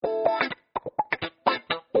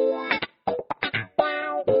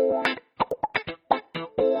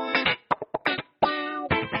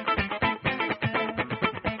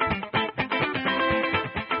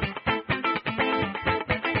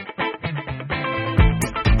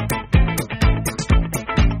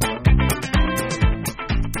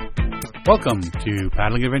Welcome to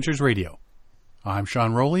Paddling Adventures Radio. I'm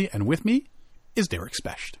Sean Rowley, and with me is Derek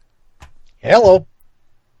Specht. Hello.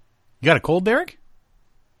 You got a cold, Derek?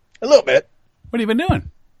 A little bit. What have you been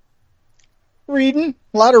doing? Reading.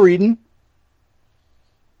 A lot of reading.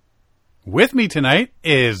 With me tonight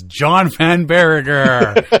is John Van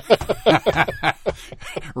Berriger.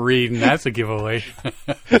 Reading, that's a giveaway.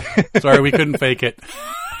 Sorry, we couldn't fake it.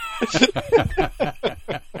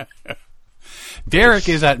 Derek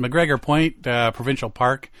is at McGregor Point Provincial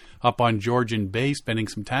Park up on Georgian Bay, spending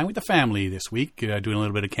some time with the family this week, doing a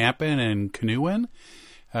little bit of camping and canoeing.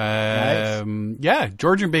 Nice. Yeah,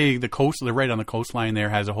 Georgian Bay, the coast, they're right on the coastline there,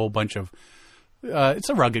 has a whole bunch of, it's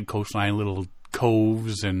a rugged coastline, little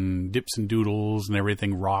coves and dips and doodles and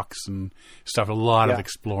everything, rocks and stuff, a lot of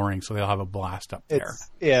exploring, so they'll have a blast up there.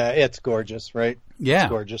 It's gorgeous, right? Yeah. It's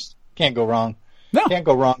gorgeous. Can't go wrong. No. Can't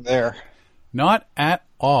go wrong there. Not at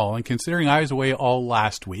all. And considering I was away all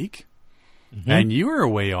last week, and you were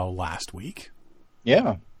away all last week,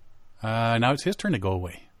 Yeah. now it's his turn to go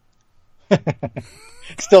away.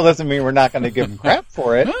 Still doesn't mean we're not going to give him crap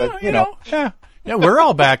for it, but you know. Yeah, we're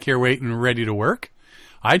all back here waiting, ready to work.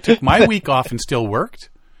 I took my week off and still worked.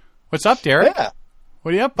 What's up, Derek? Yeah.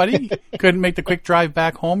 What are you up, buddy? Couldn't make the quick drive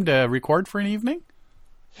back home to record for an evening?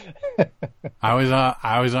 I was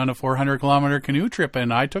on a 400-kilometer canoe trip,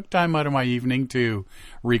 and I took time out of my evening to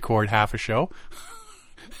record half a show.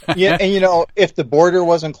 Yeah, and you know, if the border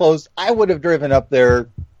wasn't closed, I would have driven up there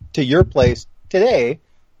to your place today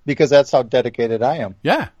because that's how dedicated I am.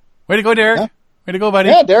 Yeah. Way to go, Derek. Yeah. Way to go, buddy.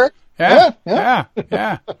 Yeah, Derek. Yeah.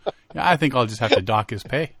 I think I'll just have to dock his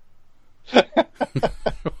pay.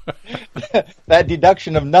 That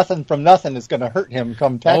deduction of nothing from nothing is going to hurt him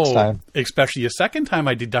come tax time. Especially a second time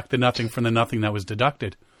I deduct the nothing from the nothing that was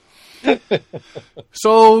deducted.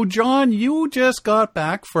 So, John, you just got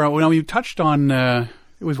back from, well, you touched on, it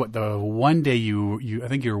was what, the one day I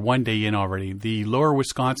think you were one day in already, the Lower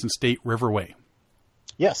Wisconsin State Riverway.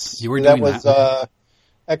 Yes. You were doing that.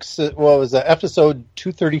 Was episode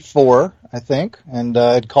 234, I think, and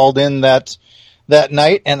I'd called in that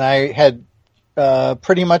night, and I had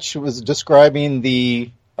pretty much was describing the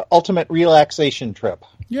ultimate relaxation trip.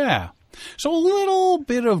 Yeah. So a little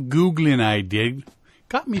bit of Googling I did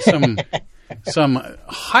got me some some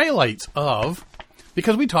highlights of,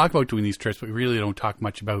 because we talk about doing these trips, but we really don't talk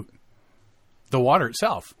much about the water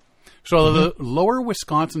itself. So the Lower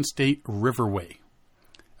Wisconsin State Riverway.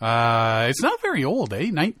 It's not very old,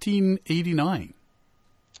 1989.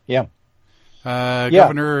 Yeah.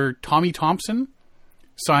 Governor Tommy Thompson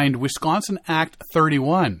signed Wisconsin Act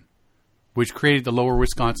 31, which created the Lower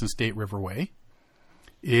Wisconsin State Riverway.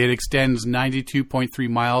 It extends 92.3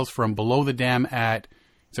 miles from below the dam at,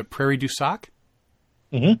 is it Prairie du Sac?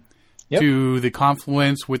 Yep. To the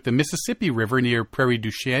confluence with the Mississippi River near Prairie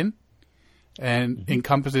du Chien, and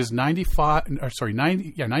encompasses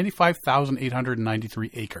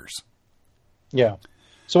 95,893 acres. Yeah.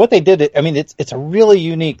 So what they did, I mean, it's a really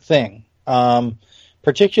unique thing,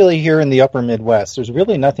 particularly here in the upper Midwest. There's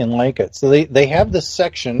really nothing like it. So they have this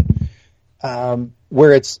section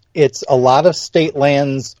where it's a lot of state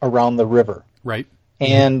lands around the river. Right.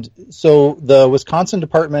 And so the Wisconsin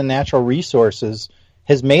Department of Natural Resources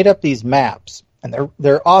has made up these maps, and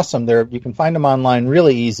they're awesome. You can find them online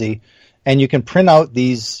really easy, and you can print out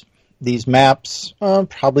these maps,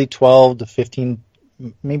 probably 12 to 15,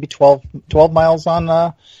 maybe 12 miles on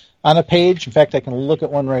a page. In fact, I can look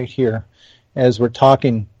at one right here as we're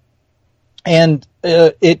talking. And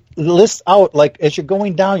it lists out, like, as you're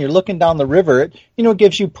going down, you're looking down the river, it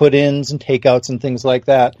gives you put-ins and takeouts and things like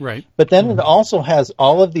that. Right. But then it also has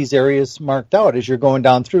all of these areas marked out as you're going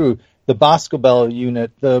down through: the Boscobel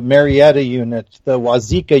unit, the Marietta unit, the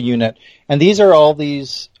Wazeeka unit. And these are all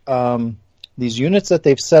these units that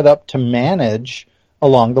they've set up to manage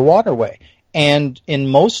along the waterway. And in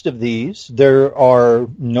most of these, there are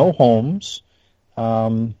no homes.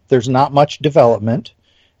 There's not much development.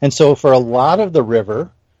 And so for a lot of the river,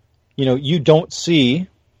 you don't see,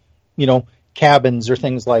 cabins or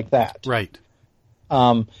things like that. Right.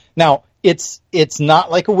 Now, it's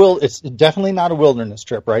not like it's definitely not a wilderness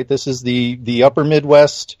trip, right? This is the upper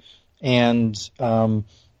Midwest, and,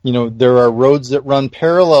 there are roads that run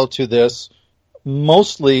parallel to this.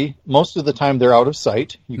 Most of the time they're out of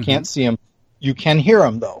sight. You can't see them. You can hear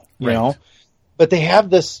them, though, you know. But they have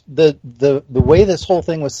this, the way this whole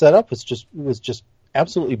thing was set up was just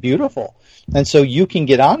absolutely beautiful. And so you can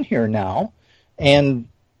get on here now, and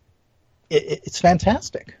it's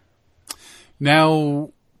fantastic. Now,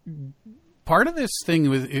 part of this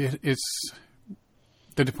thing is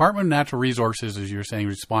the Department of Natural Resources, as you're saying,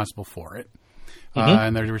 responsible for it.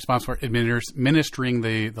 and they're responsible for administering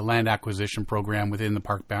the land acquisition program within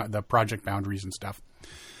the project boundaries and stuff.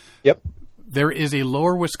 Yep. There is a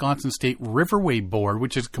Lower Wisconsin State Riverway Board,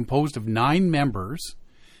 which is composed of 9 members,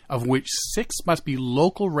 of which 6 must be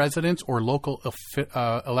local residents or local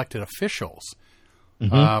elected officials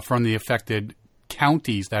from the affected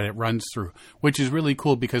counties that it runs through, which is really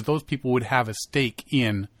cool because those people would have a stake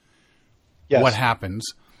in what happens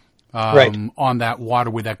on that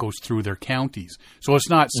waterway that goes through their counties. So it's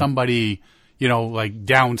not somebody, like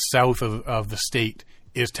down south of the state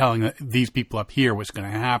is telling these people up here what's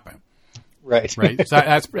going to happen. Right. Right. So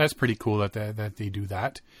that's pretty cool that they do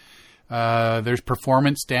that. There's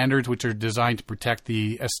performance standards, which are designed to protect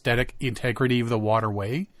the aesthetic integrity of the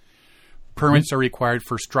waterway. Permits are required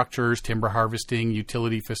for structures, timber harvesting,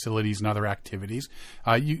 utility facilities, and other activities.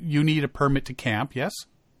 You need a permit to camp, yes?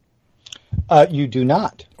 You do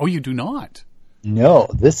not. Oh, you do not? No.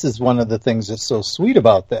 This is one of the things that's so sweet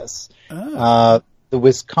about this. The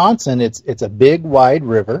Wisconsin, it's a big, wide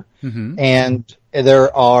river, and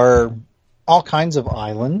there are all kinds of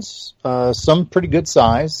islands, some pretty good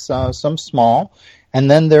size, some small. And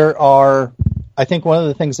then there are, I think one of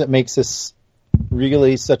the things that makes this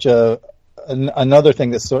really such another thing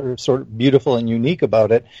that's sort of beautiful and unique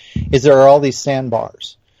about it is there are all these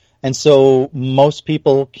sandbars. And so most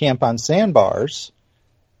people camp on sandbars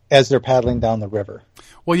as they're paddling down the river.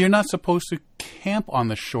 Well, you're not supposed to camp on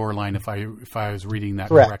the shoreline if I was reading that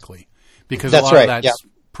Correct. Correctly. Because that's a lot of that's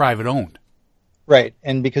private owned. Right.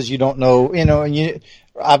 And because you don't know, and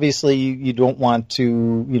obviously you don't want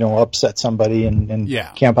to, upset somebody and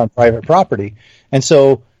camp on private property. And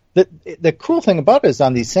so the cool thing about it is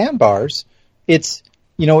on these sandbars, it's,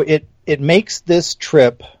 it makes this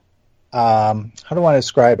trip, how do I want to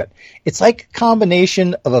describe it? It's like a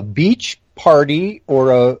combination of a beach party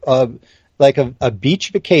or a beach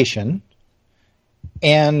vacation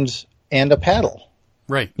and a paddle.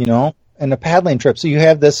 Right. And a paddling trip. So you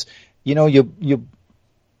have this, it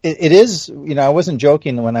is, I wasn't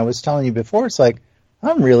joking when I was telling you before. It's like,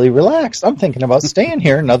 I'm really relaxed. I'm thinking about staying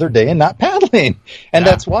here another day and not paddling. And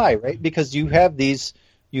that's why, right? Because you have these,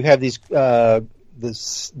 the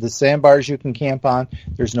sandbars you can camp on.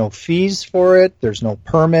 There's no fees for it. There's no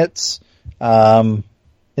permits.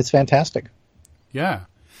 It's fantastic. Yeah.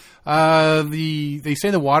 They say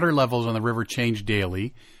the water levels on the river change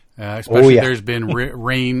daily, especially if there's been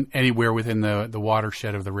rain anywhere within the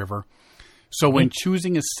watershed of the river. So when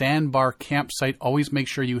choosing a sandbar campsite, always make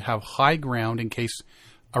sure you have high ground in case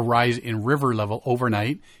a rise in river level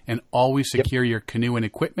overnight, and always secure your canoe and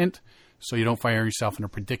equipment so you don't find yourself in a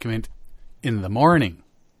predicament in the morning.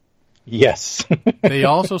 Yes. They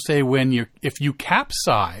also say if you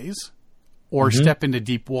capsize or step into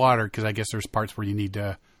deep water, because I guess there's parts where you need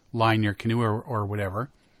to line your canoe or whatever,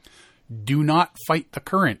 do not fight the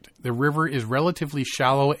current. The river is relatively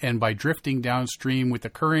shallow, and by drifting downstream with the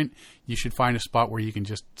current, you should find a spot where you can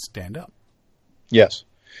just stand up. Yes,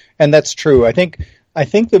 and that's true. I think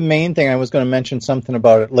the main thing, I was going to mention something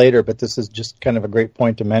about it later, but this is just kind of a great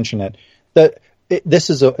point to mention it.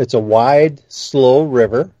 It's a wide, slow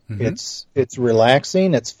river. It's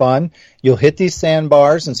relaxing. It's fun. You'll hit these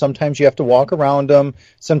sandbars, and sometimes you have to walk around them.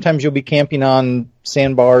 Sometimes you'll be camping on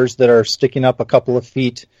sandbars that are sticking up a couple of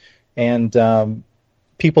feet, and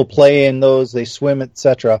people play in those. They swim,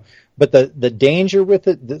 etc. But the danger with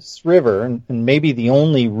this river, and maybe the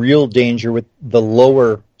only real danger with the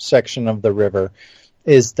lower section of the river,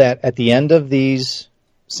 is that at the end of these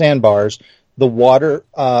sandbars, the water,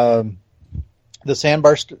 the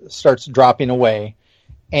sandbar starts dropping away,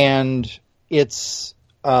 and it's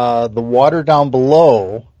the water down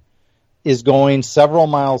below is going several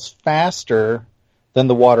miles faster than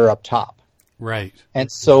the water up top. Right.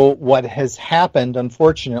 And so what has happened,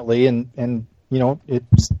 unfortunately, and it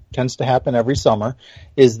tends to happen every summer,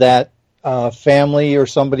 is that family or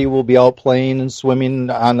somebody will be out playing and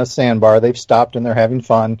swimming on a sandbar. They've stopped and they're having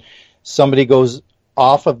fun. Somebody goes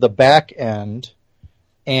off of the back end,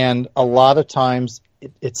 and a lot of times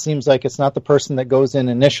it seems like it's not the person that goes in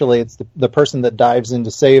initially. It's the person that dives in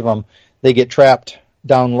to save them. They get trapped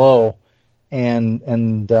down low, and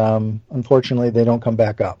unfortunately they don't come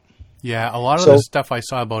back up. Yeah, a lot of the stuff I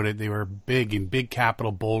saw about it, they were big in big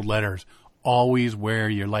capital bold letters. Always wear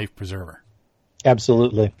your life preserver.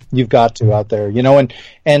 Absolutely, you've got to out there,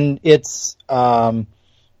 and it's a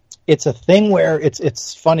thing where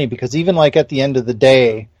it's funny because even like at the end of the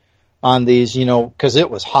day on these, because it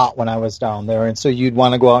was hot when I was down there, and so you'd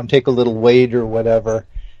want to go out and take a little wade or whatever.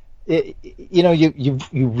 You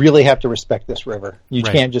really have to respect this river. You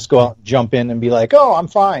can't just go out and jump in and be like, oh, I'm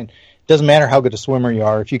fine. Doesn't matter how good a swimmer you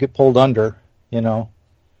are. If you get pulled under,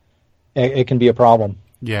 it can be a problem.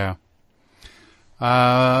 Yeah.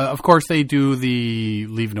 Of course, they do the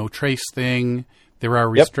leave no trace thing. There are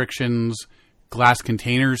restrictions. Yep. Glass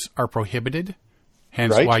containers are prohibited,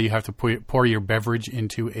 hence why you have to pour your beverage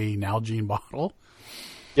into a Nalgene bottle.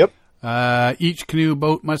 Yep. Each canoe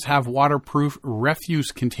boat must have waterproof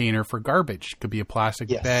refuse container for garbage. Could be a plastic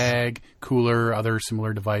bag, cooler, other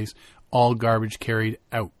similar device. All garbage carried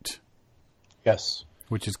out. Yes.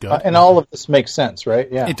 Which is good. And all of this makes sense, right?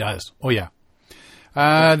 Yeah. It does. Oh, yeah.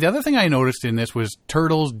 The other thing I noticed in this was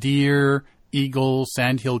turtles, deer, eagles,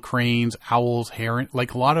 sandhill cranes, owls, heron,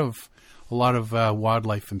 like a lot of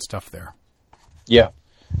wildlife and stuff there. Yeah.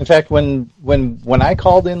 In fact, when I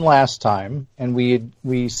called in last time and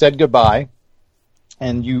we said goodbye,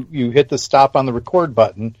 and you hit the stop on the record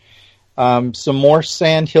button, some more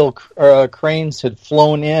sandhill cranes had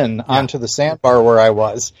flown in onto the sandbar where I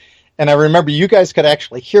was, and I remember you guys could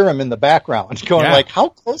actually hear them in the background, going like, "How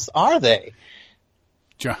close are they?"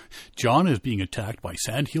 John is being attacked by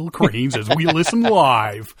sandhill cranes as we listen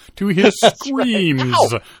live to his screams.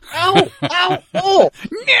 Right. Ow! Ow! Ow!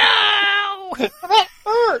 No! That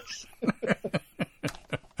hurts.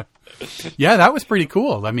 Yeah, that was pretty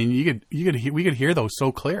cool. I mean, we could hear those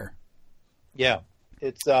so clear. Yeah,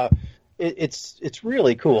 it's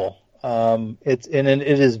really cool. It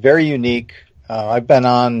is very unique. I've been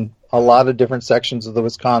on a lot of different sections of the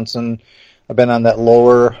Wisconsin. I've been on that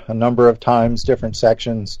lower a number of times, different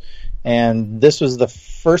sections, and this was the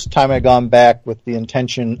first time I'd gone back with the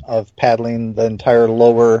intention of paddling the entire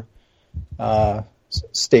lower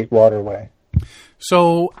state waterway.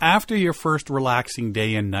 So after your first relaxing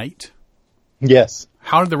day and night, yes,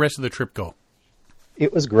 how did the rest of the trip go?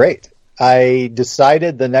 It was great. I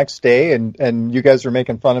decided the next day, and you guys were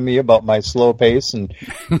making fun of me about my slow pace and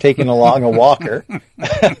taking along a walker.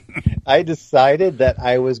 I decided that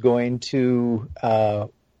I was going to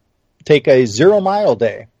take a 0 mile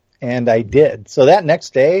day, and I did. So that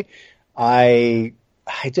next day, I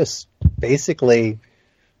just basically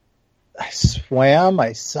I swam, I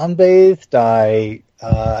sunbathed, I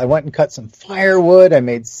went and cut some firewood, I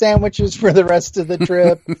made sandwiches for the rest of the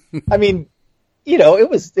trip. I mean, it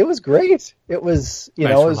was great. It was,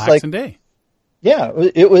 nice, it was like, day. Yeah,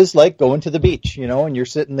 it was like going to the beach, and you're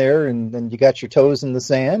sitting there and then you got your toes in the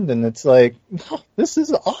sand and it's like, oh, this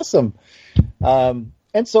is awesome.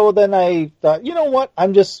 And so then I thought, you know what? I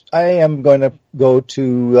am going to go to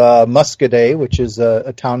Muscadet, which is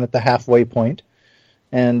a town at the halfway point.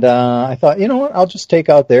 And I thought, you know what? I'll just take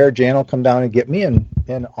out there. Jan will come down and get me,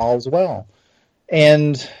 and all's well.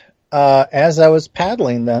 And as I was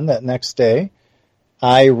paddling then that next day,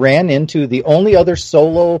 I ran into the only other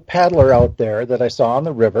solo paddler out there that I saw on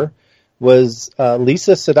the river was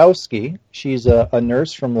Lisa Sadowski. She's a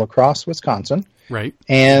nurse from La Crosse, Wisconsin. Right.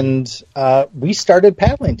 And we started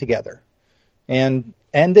paddling together and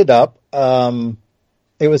ended up,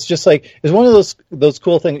 it was just like, it was one of those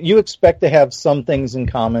cool things. You expect to have some things in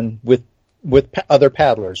common with other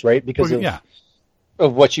paddlers, right? Because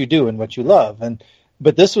of what you do and what you love.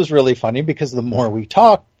 But this was really funny because the more we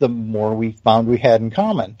talked, the more we found we had in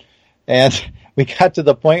common. And we got to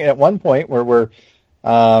the point at one point where we're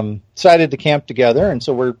decided to camp together. And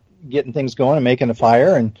so we're getting things going and making a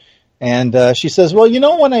fire. And she says, well,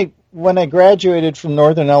 when I graduated from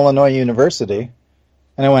Northern Illinois University,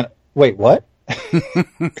 and I went, wait, what?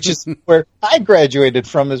 Which is where I graduated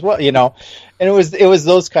from as well, and it was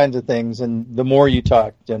those kinds of things. And the more you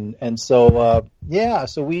talked and so,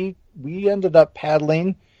 so we ended up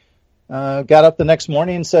paddling, got up the next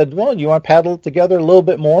morning and said, well, you want to paddle together a little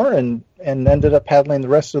bit more, and ended up paddling the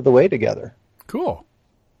rest of the way together. Cool.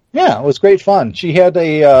 Yeah, it was great fun. She had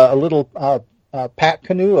a little pack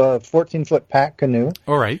canoe, a 14-foot pack canoe.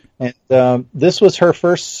 All right. And this was her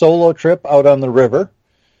first solo trip out on the river.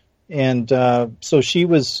 And so she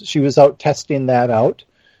was out testing that out.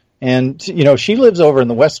 And, she lives over in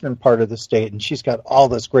the western part of the state, and she's got all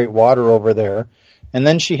this great water over there. And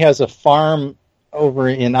then she has a farm over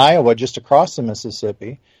in Iowa just across the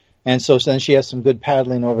Mississippi. And so then she has some good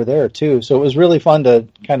paddling over there, too. So it was really fun to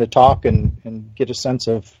kind of talk and get a sense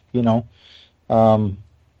of, kind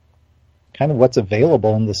of what's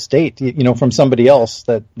available in the state, from somebody else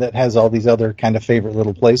that has all these other kind of favorite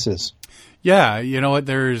little places. Yeah, you know what?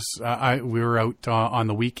 There's we were out on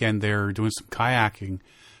the weekend there doing some kayaking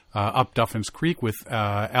up Duffin's Creek with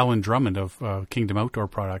Alan Drummond of Kingdom Outdoor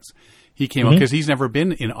Products. He came up because he's never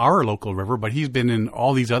been in our local river, but he's been in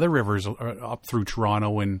all these other rivers up through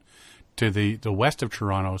Toronto and to the west of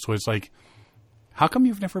Toronto. So it's like, how come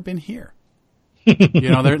you've never been here?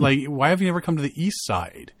 They're like, why have you never come to the east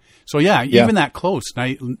side? So yeah, even that close,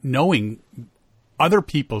 knowing other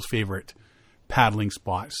people's favorite paddling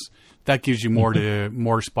spots. That gives you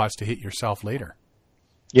more spots to hit yourself later.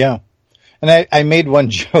 Yeah. And I made one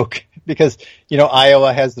joke because,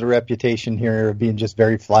 Iowa has the reputation here of being just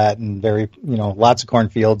very flat and very, lots of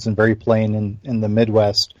cornfields and very plain in the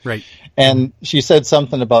Midwest. Right. And she said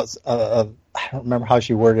something about, I don't remember how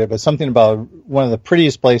she worded it, but something about one of the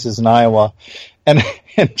prettiest places in Iowa. And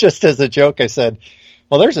just as a joke, I said,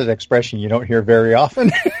 well, there's an expression you don't hear very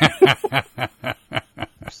often.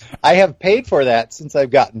 I have paid for that since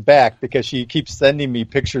I've gotten back because she keeps sending me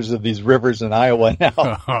pictures of these rivers in Iowa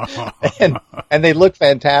now, and they look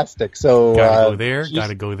fantastic. So gotta go there. Yeah.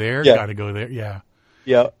 Gotta go there. Yeah.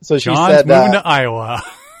 Yeah. So she John's said, moving to Iowa.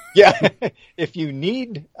 Yeah, if you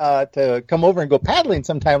need to come over and go paddling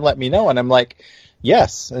sometime, let me know. And I'm like,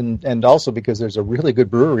 yes, and also because there's a really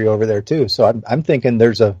good brewery over there too. So I'm thinking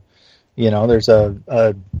there's a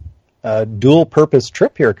dual purpose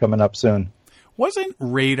trip here coming up soon. Wasn't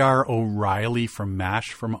Radar O'Reilly from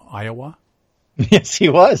MASH from Iowa? Yes, he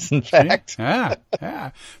was, in fact. Yeah.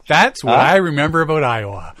 That's what I remember about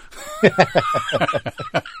Iowa.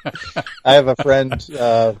 I have a friend,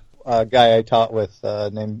 a guy I taught with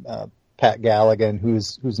named Pat Galligan,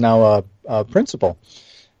 who's now a principal,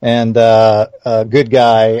 and a good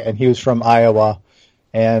guy, and he was from Iowa.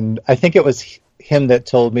 And I think it was him that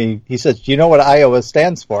told me, he says, do you know what Iowa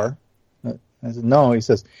stands for? I said, no. He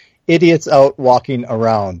says, idiots out walking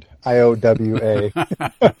around. IOWA.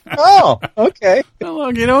 Oh, okay.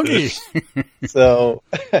 Okie dokie. So,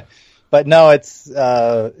 but no, it's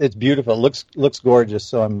beautiful. It looks gorgeous.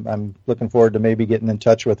 So I'm looking forward to maybe getting in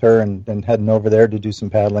touch with her and heading over there to do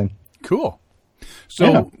some paddling. Cool.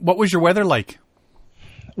 So, What was your weather like?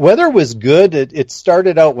 Weather was good. It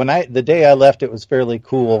started out the day I left, it was fairly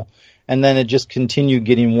cool, and then it just continued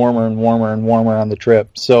getting warmer and warmer and warmer on the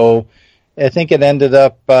trip. So, I think it ended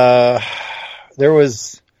up there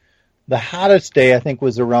was. The hottest day, I think,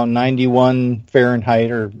 was around 91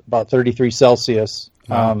 Fahrenheit or about 33 Celsius.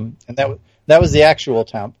 Wow. And that was the actual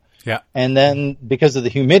temp. Yeah. And then because of the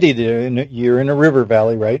humidity, you're in a river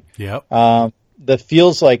valley, right? Yep. The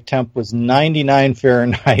feels like temp was 99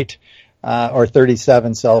 Fahrenheit or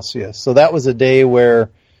 37 Celsius. So that was a day where,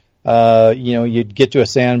 you'd get to a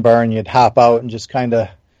sandbar and you'd hop out and just kind of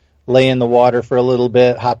lay in the water for a little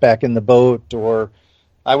bit, hop back in the boat. Or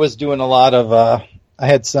I was doing a lot of... I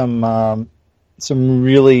had some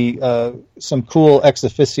really some cool ex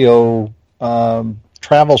officio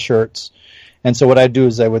travel shirts, and so what I'd do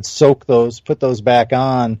is I would soak those, put those back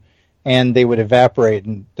on, and they would evaporate,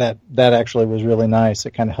 and that actually was really nice.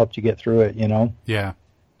 It kind of helped you get through it, Yeah.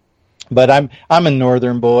 But I'm a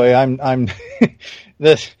northern boy. I'm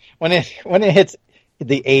when it hits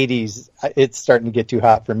the 80s, it's starting to get too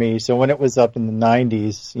hot for me. So when it was up in the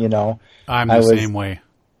 90s, I'm the same way.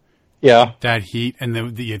 Yeah. That heat,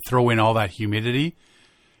 and you throw in all that humidity,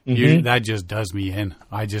 that just does me in.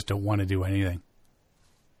 I just don't want to do anything.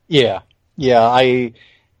 Yeah. Yeah. I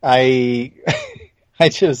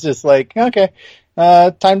was just like, okay,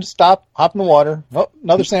 time to stop, hop in the water. Oh,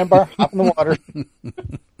 another sandbar, hop in the water.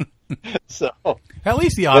 So. At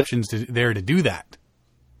least the option's there to do that.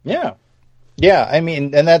 Yeah. Yeah. I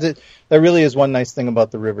mean, and that really is one nice thing about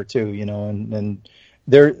the river too, and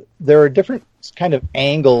there are different kind of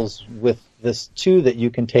angles with this too that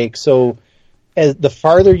you can take. So as the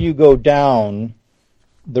farther you go down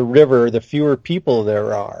the river, the fewer people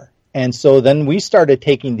there are. And so then we started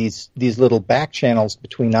taking these little back channels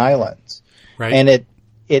between islands. Right. And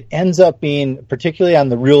it ends up being, particularly on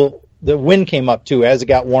the wind came up too. As it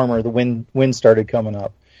got warmer, the wind started coming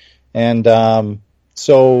up. And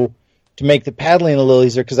so to make the paddling a little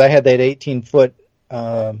easier, because I had that 18-foot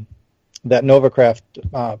that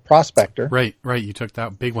Novacraft Prospector. Right. You took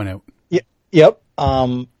that big one out. Yep.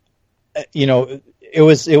 It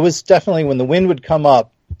was definitely, when the wind would come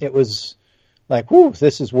up, it was like, whoo,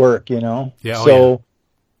 this is work, Yeah. So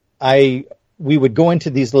we would go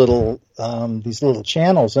into these little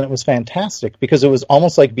channels, and it was fantastic because it was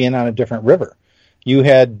almost like being on a different river. You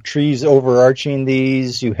had trees overarching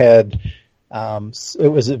these. You had,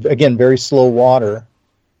 it was, again, very slow water.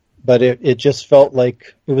 But it just felt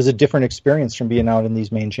like it was a different experience from being out in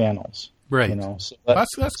these main channels. Right. So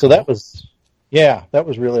that's so cool. that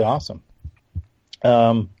was really awesome.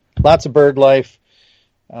 Lots of bird life.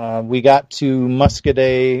 We got to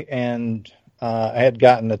Muscadet, and I had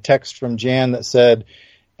gotten a text from Jan that said,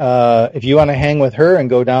 if you want to hang with her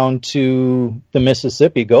and go down to the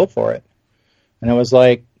Mississippi, go for it. And I was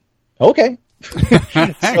like, okay.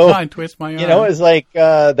 Hang on, twist my arm. It's like,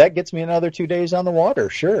 that gets me another 2 days on the water,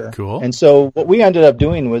 sure. Cool. And so what we ended up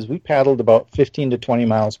doing was we paddled about 15 to 20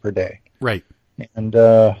 miles per day. Right. And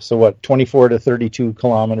 24 to 32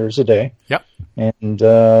 kilometers a day. Yep. And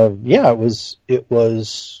yeah, it was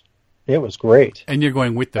great. And you're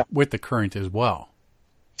going with the current as well.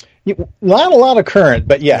 Not a lot of current,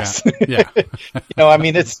 but yes. Yeah. I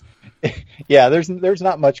mean, it's there's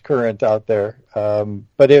not much current out there.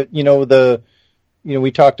 But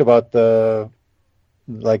we talked about the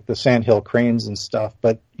sandhill cranes and stuff,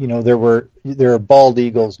 but there are bald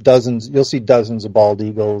eagles, dozens. You'll see dozens of bald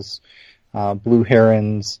eagles, blue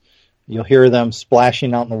herons. You'll hear them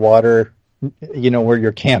splashing out in the water, where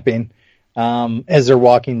you're camping, as they're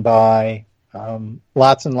walking by.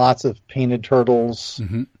 Lots and lots of painted turtles,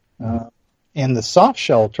 and the soft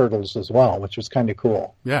shell turtles as well, which was kind of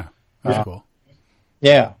cool. Yeah, that's cool.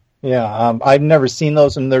 Yeah. I've never seen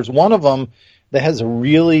those, and there's one of them that has a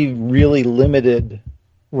really, really limited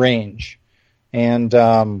range, and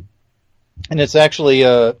it's actually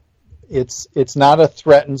it's not a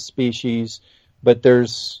threatened species, but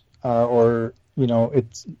there's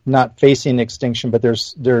it's not facing extinction, but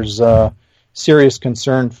there's serious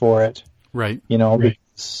concern for it. Right.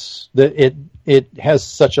 Because it has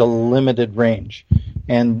such a limited range,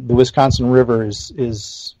 and the Wisconsin River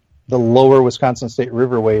is the lower Wisconsin State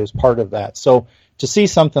Riverway is part of that. So to see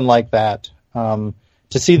something like that, to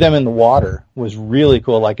see them in the water was really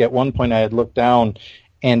cool. Like at one point I had looked down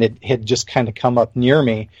and it had just kind of come up near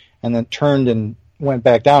me and then turned and went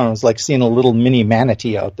back down. It was like seeing a little mini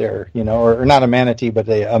manatee out there, or not a manatee, but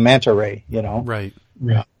a manta ray, Right.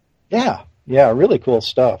 Yeah, really cool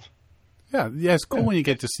stuff. Yeah, it's cool when you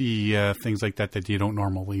get to see things like that you don't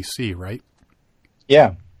normally see, right?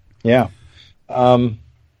 Yeah.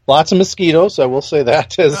 Lots of mosquitoes, I will say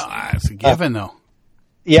that. It's a given, though.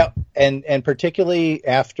 Yeah, and particularly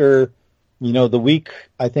after, the week,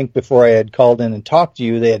 I think, before I had called in and talked to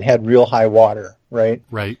you, they had real high water, right?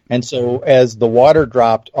 Right. And so as the water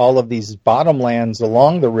dropped, all of these bottomlands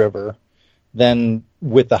along the river, then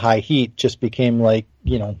with the high heat, just became like,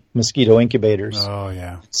 mosquito incubators. Oh,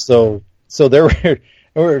 yeah. So there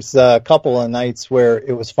was a couple of nights where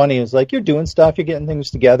it was funny. It was like you're doing stuff, you're getting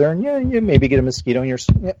things together, and you maybe get a mosquito, and you're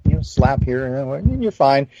slap here, and you're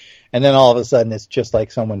fine. And then all of a sudden, it's just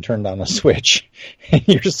like someone turned on a switch, and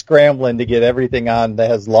you're scrambling to get everything on that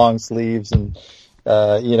has long sleeves and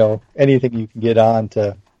anything you can get on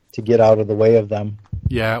to get out of the way of them.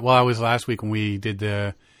 Yeah, well, I was last week when we did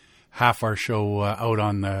the half our show out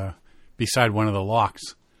on beside one of the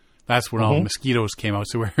locks. That's when all the mosquitoes came out.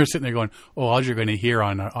 So we were sitting there going, all you're going to hear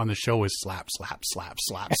on the show is slap, slap, slap,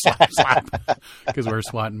 slap, slap, slap, because we're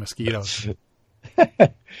swatting mosquitoes.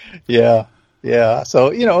 Yeah.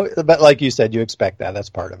 So, but like you said, you expect that. That's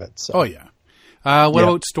part of it. So. Oh, yeah. What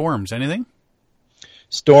about storms? Anything?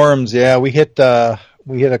 Storms, yeah. We hit a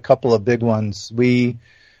couple of big ones. We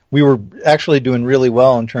were actually doing really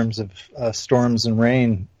well in terms of storms and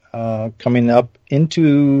rain coming up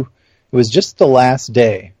into, it was just the last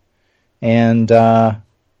day. And got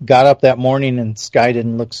up that morning and sky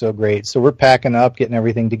didn't look so great. So we're packing up, getting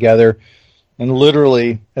everything together. And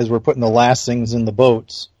literally, as we're putting the last things in the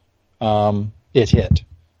boats, it hit.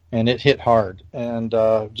 And it hit hard. And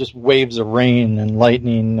just waves of rain and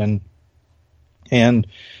lightning. And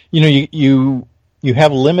you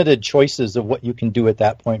have limited choices of what you can do at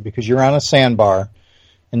that point because you're on a sandbar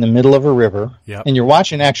in the middle of a river. Yep. And you're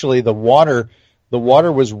watching actually the water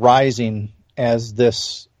was rising as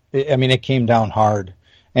this. I mean, it came down hard,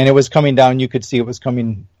 and it was coming down. You could see it was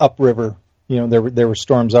coming upriver. There were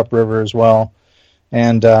storms upriver as well,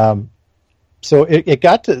 and so it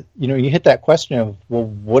got to you hit that question of, well,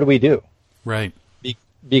 what do we do? Right.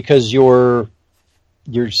 Because you're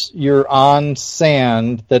on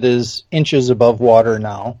sand that is inches above water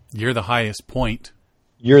now. You're the highest point.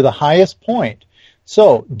 You're the highest point.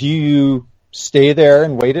 So do you stay there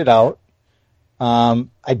and wait it out?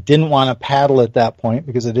 I didn't want to paddle at that point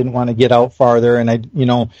because I didn't want to get out farther. And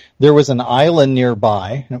there was an island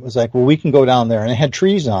nearby and it was like, well, we can go down there, and it had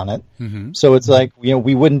trees on it. Mm-hmm. So it's like,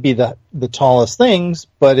 we wouldn't be the tallest things,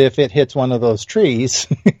 but if it hits one of those trees,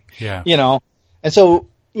 yeah, and so,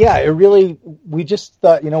 yeah, we just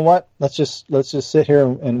thought, you know what, let's just sit here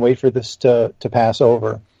and wait for this to pass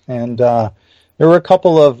over. And, there were a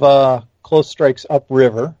couple of, close strikes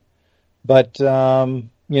upriver, but,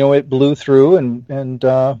 it blew through, and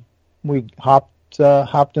we hopped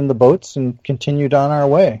in the boats and continued on our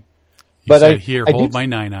way. You said, hold my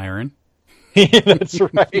 9-iron. That's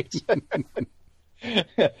right.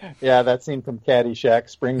 Yeah, that scene from Caddyshack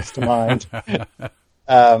springs to mind.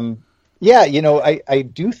 Yeah, I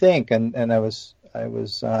do think, and I was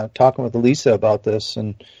talking with Elisa about this,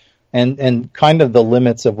 and kind of the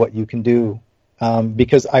limits of what you can do,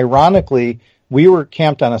 because ironically, we were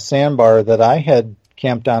camped on a sandbar that I had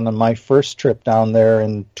camped on my first trip down there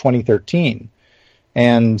in 2013.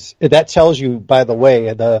 And that tells you, by the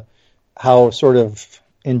way, how sort of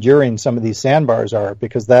enduring some of these sandbars are,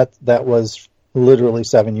 because that was literally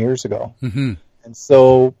 7 years ago. Mm-hmm. And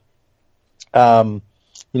so, I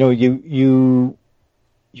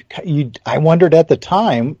wondered at the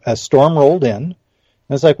time, a storm rolled in, and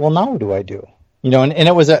it's like, well, now what do I do? And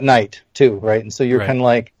it was at night too, right? And so you're kind of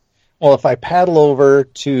like, well, if I paddle over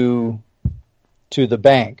to the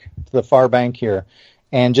bank, to the far bank here,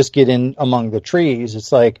 and just get in among the trees,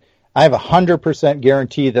 it's like I have 100%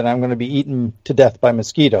 guarantee that I'm going to be eaten to death by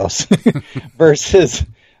mosquitoes, versus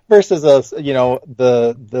the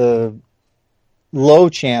low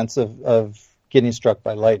chance of getting struck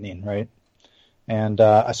by lightning, right? And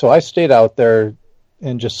so I stayed out there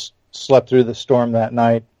and just slept through the storm that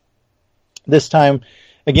night. This time,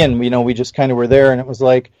 again, we just kind of were there, and it was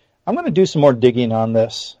like, I'm going to do some more digging on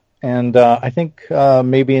this. And I think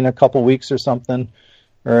maybe in a couple weeks or something,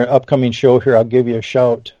 or an upcoming show here, I'll give you a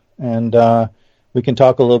shout, and we can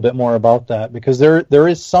talk a little bit more about that, because there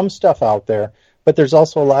is some stuff out there, but there's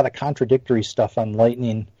also a lot of contradictory stuff on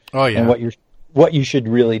lightning. Oh, yeah. And what you should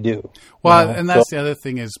really do. Well, and that's the other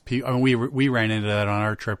thing is, we ran into that on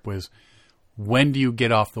our trip, was when do you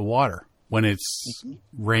get off the water? When it's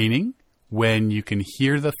raining, when you can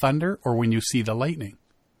hear the thunder, or when you see the lightning?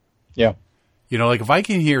 Yeah. Like if I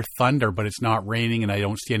can hear thunder, but it's not raining and I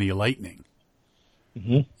don't see any lightning,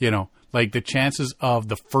 like the chances of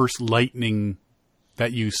the first lightning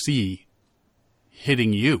that you see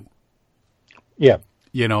hitting you. Yeah.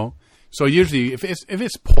 So usually if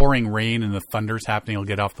it's pouring rain and the thunder's happening, I'll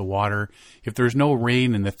get off the water. If there's no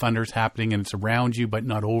rain and the thunder's happening and it's around you but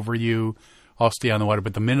not over you, I'll stay on the water.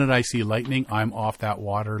 But the minute I see lightning, I'm off that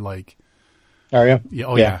water. Like, are you? Yeah.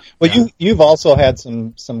 Oh yeah. Well, yeah. You've also had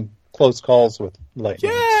some close calls with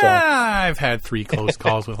lightning. Yeah, so. I've had 3 close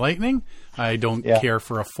calls with lightning. I don't care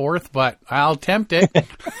for a 4th, but I'll attempt it.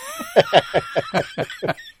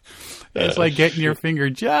 It's like getting your finger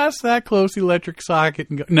just that close to the electric socket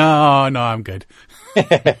and go, no, I'm good.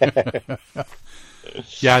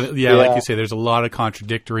 Yeah, like you say, there's a lot of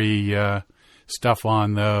contradictory stuff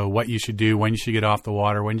on what you should do, when you should get off the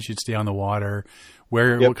water, when you should stay on the water,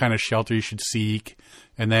 what kind of shelter you should seek.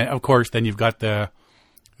 And then, of course, you've got the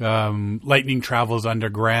lightning travels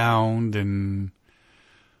underground and,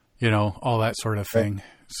 all that sort of thing. Right.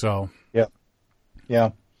 So.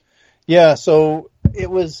 Yeah. So it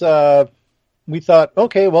was, we thought,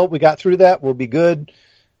 okay, well, we got through that. We'll be good.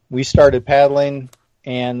 We started paddling,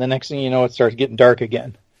 and the next thing you know, it started getting dark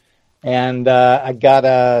again. And I got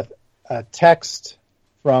a text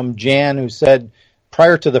from Jan, who said,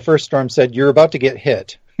 prior to the first storm, said, you're about to get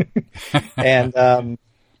hit. And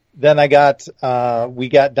then we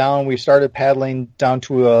got down, we started paddling down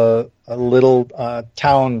to a little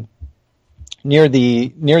town near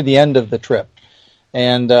the end of the trip.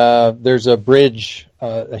 And there's a bridge,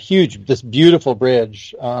 this beautiful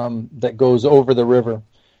bridge that goes over the river.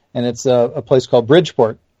 And it's a place called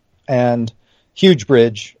Bridgeport, and huge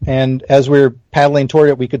bridge. And as we were paddling toward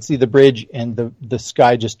it, we could see the bridge and the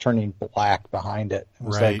sky just turning black behind it. It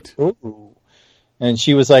was right. Like, ooh. And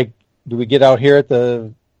she was like, do we get out here at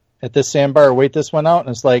this sandbar or wait this one out? And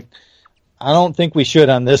it's like, I don't think we should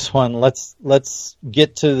on this one. Let's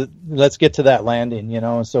get to that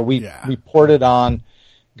landing, So we ported on,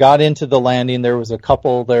 got into the landing. There was a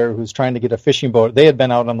couple there who's trying to get a fishing boat. They had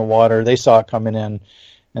been out on the water. They saw it coming in.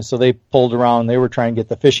 And so they pulled around. They were trying to get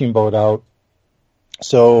the fishing boat out.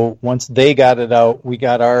 So once they got it out, we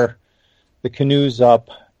got the canoes up,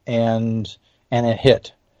 and it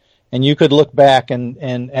hit. And you could look back,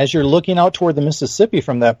 and as you're looking out toward the Mississippi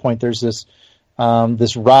from that point, there's this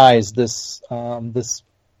rise, this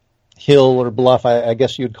hill or bluff. I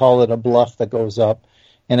guess you'd call it a bluff that goes up,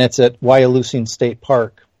 and it's at Wyalusing State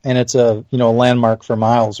Park, and it's a landmark for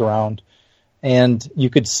miles around. And you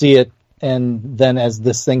could see it, and then as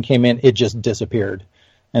this thing came in, it just disappeared.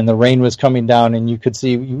 And the rain was coming down, and you could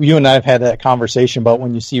see, you and I have had that conversation about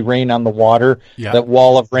when you see rain on the water, that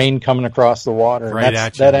wall of rain coming across the water. Right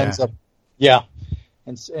at you, ends up,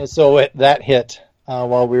 And so that hit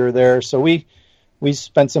while we were there. So we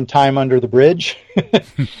spent some time under the bridge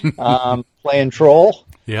playing troll.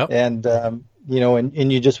 Yep. And,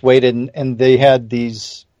 and you just waited, and they had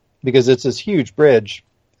these, because it's this huge bridge,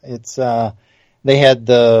 they had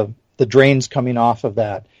the drains coming off of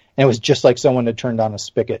that. And it was just like someone had turned on a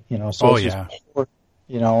spigot, So just poured,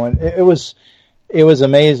 and it was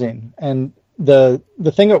amazing. And the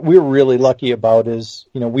thing that we were really lucky about is,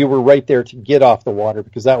 we were right there to get off the water,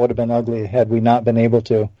 because that would have been ugly had we not been able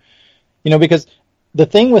to, because the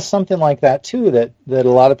thing with something like that too, that a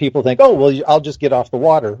lot of people think, oh, well, I'll just get off the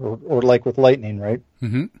water, or like with lightning, right?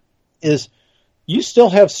 Mm-hmm. Is you still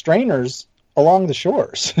have strainers along the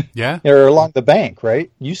shores. Yeah. Or along the bank,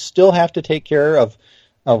 right? You still have to take care of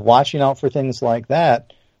watching out for things like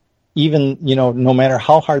that. Even, no matter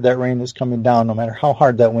how hard that rain is coming down, no matter how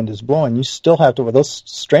hard that wind is blowing, you still have to, with those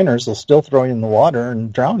strainers, they'll still throw you in the water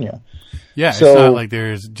and drown you. Yeah, so, it's not like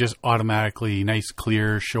there's just automatically nice,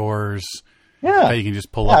 clear shores that you can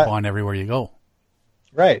just pull up on everywhere you go.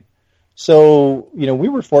 Right. So, we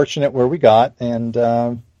were fortunate where we got, and,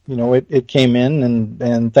 it came in,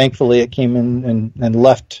 and thankfully it came in and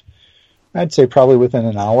left, I'd say probably within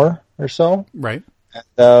an hour or so. Right.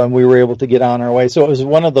 We were able to get on our way. So it was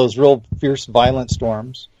one of those real fierce, violent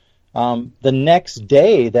storms. The next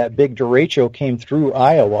day, that big derecho came through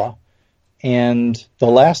Iowa, and the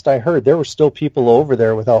last I heard, there were still people over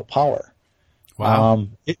there without power. Wow.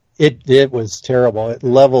 It was terrible. It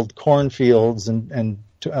leveled cornfields and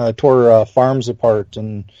tore farms apart,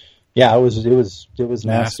 and it was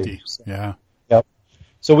nasty. So, yeah. Yep.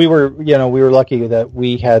 So we were lucky that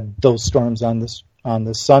we had those storms on this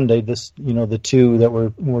Sunday. The two that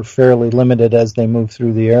were fairly limited as they moved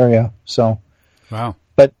through the area. So, wow.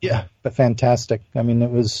 But fantastic. I mean,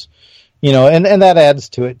 it was, and that adds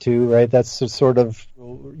to it too, right? That's sort of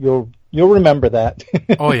you'll remember that.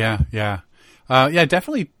 Oh yeah.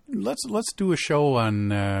 Definitely. Let's do a show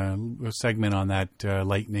on a segment on that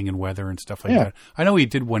lightning and weather and stuff like that. I know we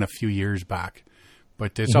did one a few years back,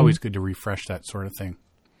 but it's always good to refresh that sort of thing.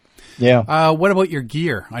 Yeah. What about your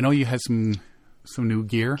gear? I know you had some new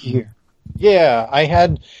gear. Yeah, I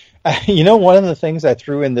had. One of the things I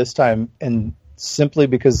threw in this time, and simply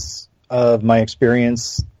because of my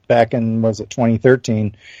experience back in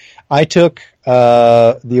 2013, I took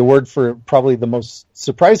the award for probably the most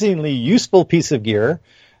surprisingly useful piece of gear.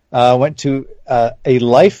 Went to a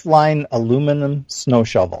Lifeline aluminum snow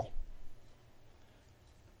shovel.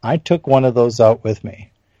 I took one of those out with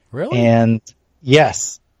me. Really? And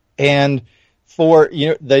yes. And for,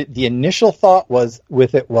 the initial thought was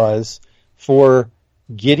for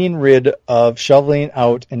getting rid of shoveling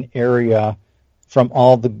out an area from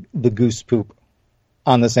all the goose poop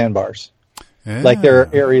on the sandbars. Yeah. Like there are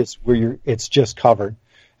areas where it's just covered.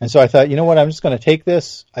 And so I thought, you know what, I'm just going to take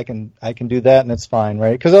this. I can do that, and it's fine,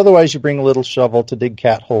 right? Because otherwise you bring a little shovel to dig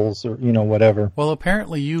cat holes or, whatever. Well,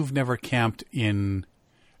 apparently you've never camped in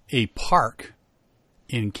a park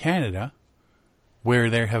in Canada where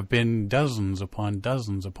there have been dozens upon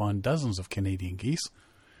dozens upon dozens of Canadian geese,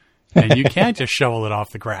 and you can't just shovel it off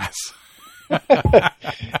the grass.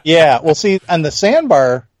 Yeah, well, see, on the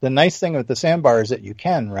sandbar, the nice thing with the sandbar is that you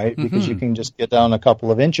can, right? Because you can just get down a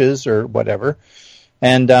couple of inches or whatever.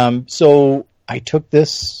 And so I took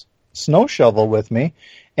this snow shovel with me,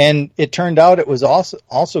 and it turned out it was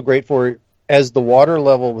also great for, as the water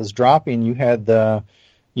level was dropping, you had the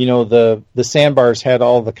sandbars had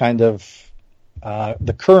all the kind of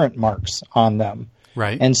the current marks on them.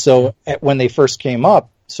 Right. And so when they first came up,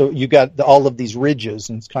 so you got all of these ridges,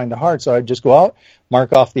 and it's kind of hard. So I'd just go out,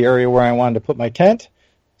 mark off the area where I wanted to put my tent,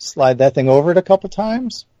 slide that thing over it a couple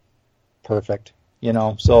times. Perfect.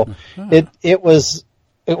 So it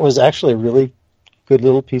was actually a really good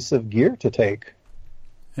little piece of gear to take.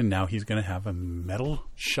 And now he's going to have a metal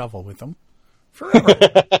shovel with him forever.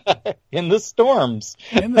 In the storms.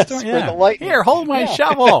 In the storm, yeah. Here, hold my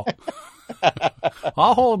shovel.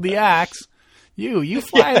 I'll hold the axe. You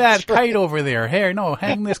fly that kite over there. Here, no,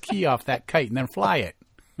 hang this key off that kite and then fly it.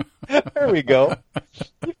 There we go.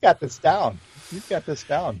 You've got this down. Yeah.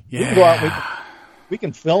 We can go out. We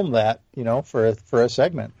can film that, for a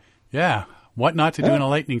segment. Yeah. What not to do in a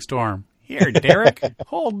lightning storm. Here, Derek,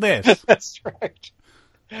 hold this. That's right.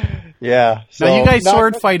 Yeah. So, now you guys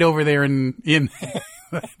sword fight over there in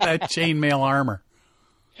that chainmail armor.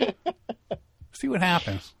 See what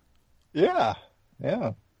happens. Yeah.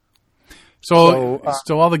 So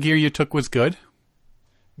all the gear you took was good?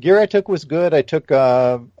 Gear I took was good. I took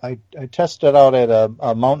I tested out at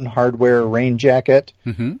a Mountain Hardwear rain jacket.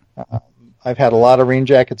 Mm-hmm. I've had a lot of rain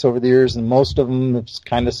jackets over the years, and most of them have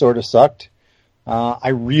kind of sort of sucked. I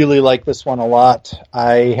really like this one a lot.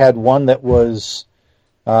 I had one that was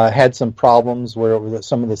had some problems where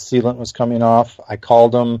some of the sealant was coming off. I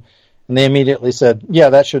called them, and they immediately said, "Yeah,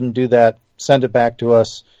 that shouldn't do that. Send it back to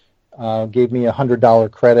us." Gave me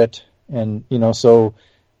 $100 credit, and so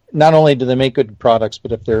not only do they make good products,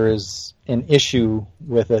 but if there is an issue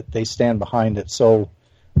with it, they stand behind it. So,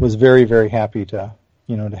 was very, very happy to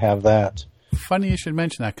to have that. Funny you should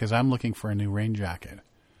mention that, because I'm looking for a new rain jacket.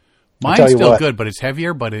 Mine's still good, but it's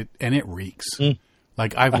heavier, and it reeks.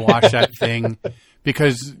 Like, I've washed that thing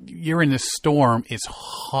because you're in this storm. It's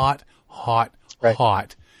hot, hot,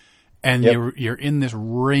 hot. And you're in this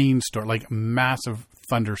rainstorm, like massive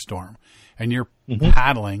thunderstorm and you're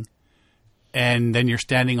paddling and then you're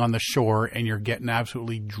standing on the shore and you're getting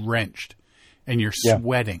absolutely drenched and you're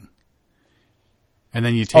sweating. And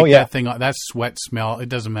then you take that thing off, that sweat smell, it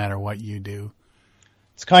doesn't matter what you do.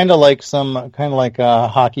 It's kind of like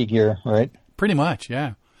hockey gear, right? Pretty much,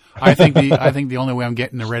 yeah. I think the only way I'm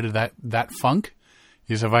getting rid of that funk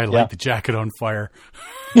is if I light the jacket on fire.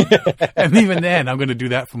 And even then, I'm going to do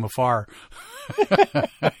that from afar.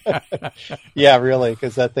 Yeah, really,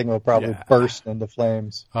 because that thing will probably burst into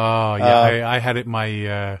flames. Oh, yeah. I had it in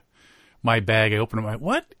my bag. I opened it. I'm like,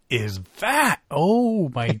 what is that? Oh,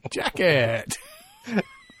 my jacket.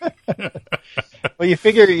 Well, you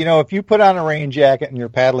figure, if you put on a rain jacket and you're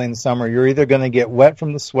paddling in the summer, you're either going to get wet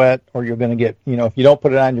from the sweat or you're going to get, if you don't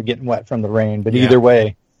put it on, you're getting wet from the rain. But either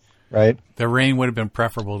way, right? The rain would have been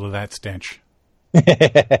preferable to that stench.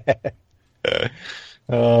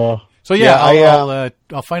 So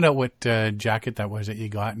I'll find out what jacket that was that you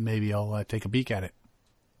got, and maybe I'll take a peek at it.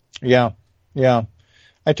 Yeah.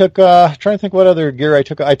 I took. Trying to think what other gear I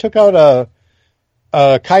took. I took out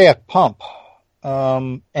a kayak pump,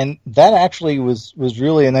 and that actually was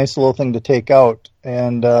really a nice little thing to take out.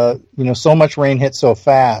 And so much rain hit so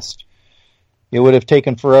fast, it would have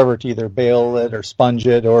taken forever to either bail it or sponge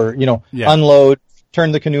it or unload,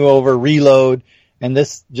 turn the canoe over, reload. And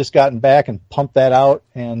this just gotten back and pumped that out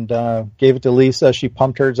and gave it to Lisa. She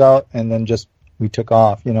pumped hers out, and then we took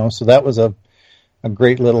off, So that was a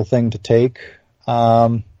great little thing to take.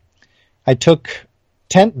 I took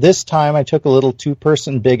tent this time. I took a little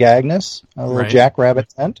 2-person Big Agnes, a little Jackrabbit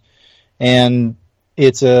tent, and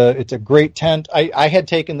it's a great tent. I had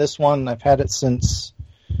taken this one. I've had it since.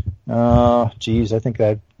 I think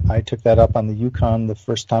I took that up on the Yukon the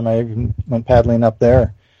first time I even went paddling up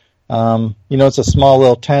there. It's a small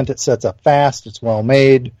little tent. It sets up fast. It's well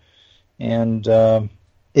made, and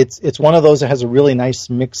it's one of those that has a really nice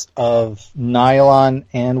mix of nylon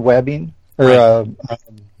and webbing or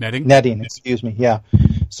netting. Netting, excuse me. Yeah.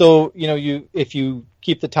 So if you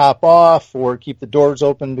keep the top off or keep the doors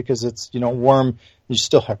open because it's warm, you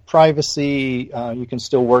still have privacy. You can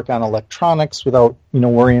still work on electronics without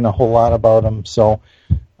worrying a whole lot about them. So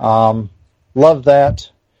love that.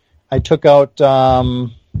 I took out.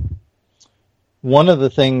 One of the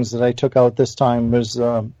things that I took out this time was,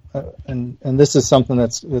 and this is something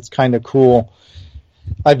that's kind of cool.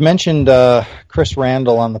 I've mentioned Chris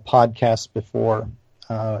Randall on the podcast before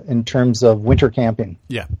in terms of winter camping.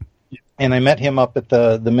 Yeah. And I met him up at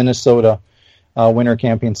the Minnesota Winter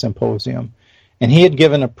Camping Symposium. And he had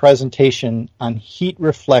given a presentation on heat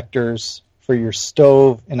reflectors for your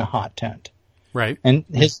stove in a hot tent. Right. And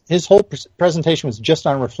his whole presentation was just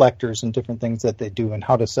on reflectors and different things that they do and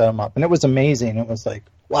how to set them up. And it was amazing. It was like,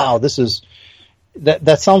 wow,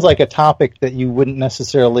 that sounds like a topic that you wouldn't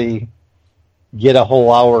necessarily get a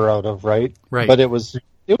whole hour out of, right? Right. But it was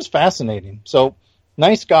fascinating. So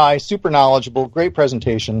nice guy, super knowledgeable, great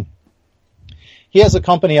presentation. He has a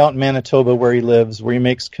company out in Manitoba where he lives, where he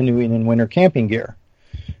makes canoeing and winter camping gear.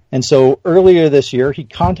 And so earlier this year, he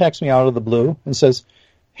contacts me out of the blue and says,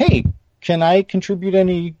 hey, can I contribute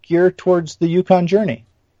any gear towards the Yukon journey?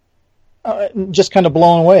 Just kind of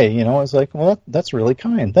blown away, I was like, well, that's really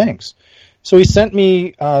kind, thanks. So he sent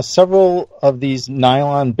me several of these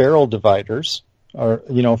nylon barrel dividers, or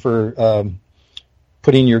for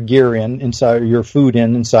putting your gear inside your food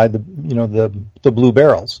inside the blue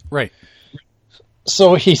barrels. Right.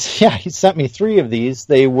 So he sent me 3 of these.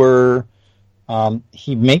 They were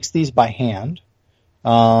he makes these by hand.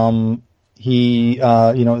 They're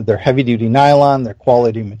heavy duty nylon, they're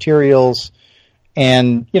quality materials.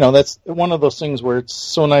 And, that's one of those things where it's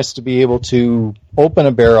so nice to be able to open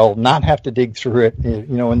a barrel, not have to dig through it,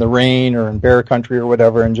 in the rain or in bear country or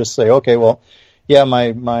whatever, and just say, okay, well, yeah,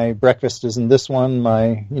 my breakfast is in this one,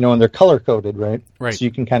 and they're color coded, right? Right. So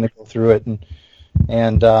you can kind of go through it.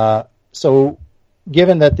 And so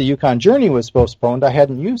given that the Yukon journey was postponed, I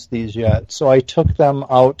hadn't used these yet. So I took them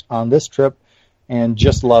out on this trip and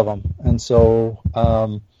just love them. And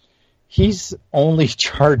so he's only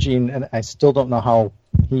charging, and I still don't know how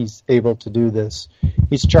he's able to do this.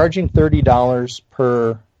 He's charging $30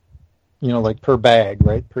 per, per bag,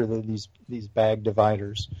 right? Per these bag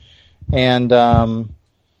dividers. And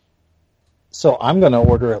so I'm going to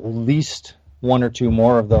order at least 1 or 2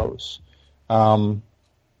 more of those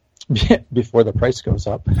before the price goes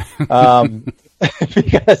up.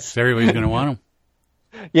 Because everybody's going to want them.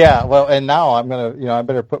 Yeah, well, and now I'm gonna, I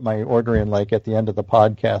better put my order in like at the end of the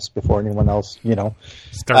podcast before anyone else,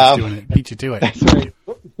 starts doing it, beat you to it. That's right.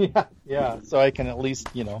 Yeah. So I can at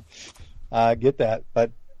least, get that.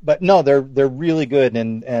 But no, they're really good,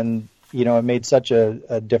 and it made such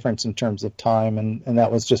a difference in terms of time, and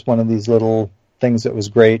that was just one of these little things that was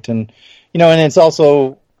great. And and it's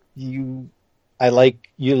also you like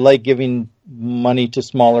giving money to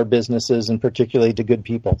smaller businesses and particularly to good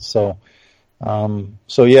people. So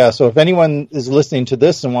if anyone is listening to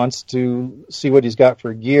this and wants to see what he's got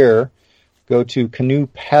for gear, go to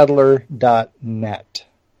canoepaddler.net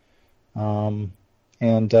and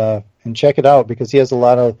check it out, because he has a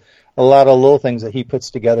lot of little things that he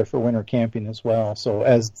puts together for winter camping as well. So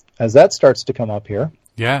as that starts to come up here.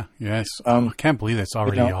 Yeah, yes. I can't believe it's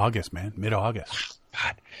already August, man. Mid-August.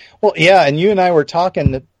 God. Well, yeah, and you and I were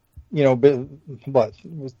talking that, what,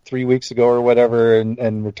 3 weeks ago or whatever,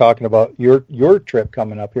 and we're talking about your trip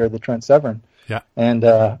coming up here, the Trent Severn. Yeah.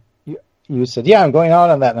 And you said, yeah, I'm going out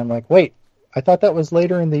on that. And I'm like, wait, I thought that was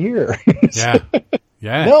later in the year. Yeah.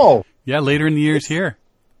 Yeah. No. Yeah, later in the year's here.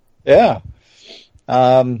 Yeah.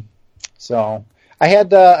 So I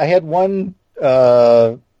had one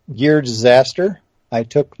gear disaster. I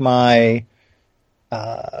took my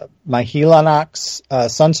Helinox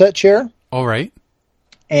sunset chair. All right.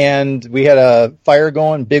 And we had a fire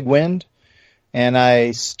going, big wind, and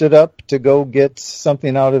I stood up to go get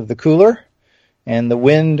something out of the cooler, and the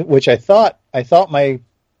wind, which I thought my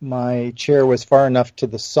chair was far enough to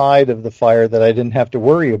the side of the fire that I didn't have to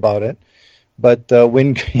worry about it, but the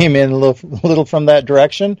wind came in a little from that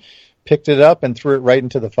direction, picked it up, and threw it right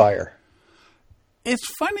into the fire. It's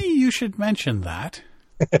funny you should mention that.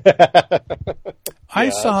 I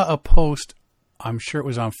saw a post, I'm sure it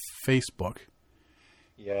was on Facebook.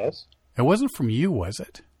 Yes. It wasn't from you, was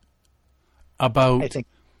it? About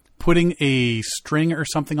putting a string or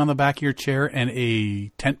something on the back of your chair and a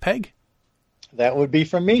tent peg? That would be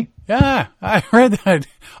from me. Yeah, I read that.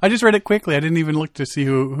 I just read it quickly. I didn't even look to see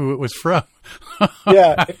who it was from.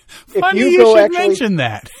 Yeah. Funny you should mention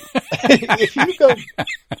that. If you go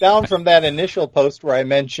down from that initial post where I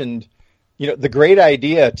mentioned, the great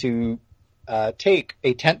idea to take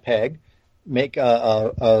a tent peg, make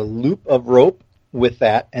a loop of rope with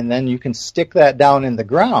that, and then you can stick that down in the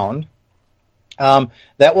ground.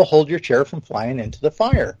 That will hold your chair from flying into the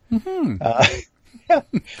fire. Mm-hmm. Yeah,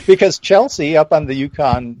 because Chelsea up on the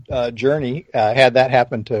Yukon journey had that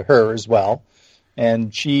happen to her as well,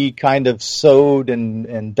 and she kind of sewed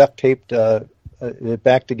and duct taped it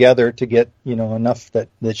back together to get enough that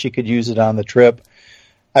she could use it on the trip.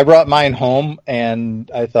 I brought mine home,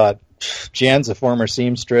 and I thought, Jan's a former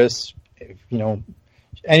seamstress,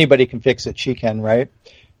 anybody can fix it, she can, right?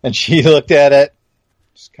 And she looked at it,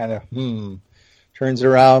 just kind of, turns it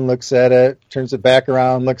around, looks at it, turns it back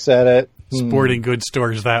around, looks at it. Sporting goods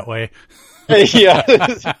stores that way. Yeah.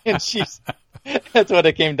 And that's what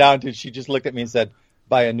it came down to. She just looked at me and said,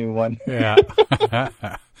 buy a new one. Yeah.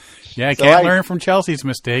 Yeah, can't learn from Chelsea's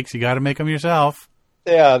mistakes. You got to make them yourself.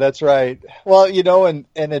 Yeah, that's right. Well, and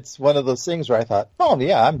it's one of those things where I thought, oh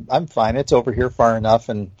yeah, I'm fine. It's over here far enough,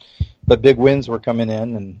 but big winds were coming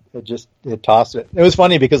in, and it tossed it. It was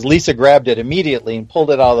funny because Lisa grabbed it immediately and pulled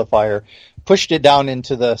it out of the fire, pushed it down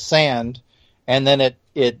into the sand, and then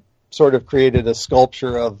it sort of created a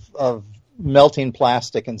sculpture of melting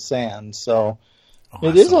plastic and sand. So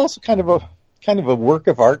it is also kind of a work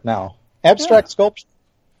of art now, abstract sculpture.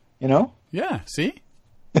 Yeah. See.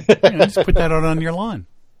 Just put that out on your lawn.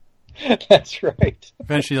 That's right.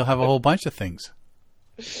 Eventually you'll have a whole bunch of things.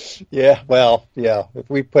 Yeah, well, yeah. If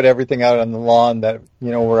we put everything out on the lawn that,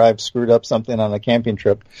 where I've screwed up something on a camping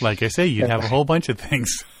trip. Like I say, you'd have a whole bunch of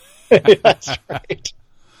things. That's right.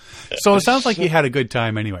 So it sounds like you had a good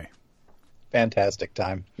time anyway. Fantastic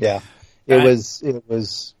time. Yeah. It was,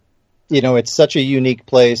 it's such a unique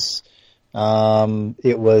place.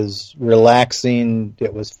 It was relaxing.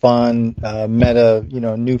 It was fun. Met a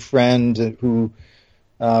new friend who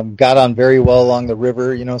got on very well along the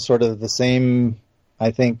river. Sort of the same.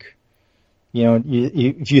 I think.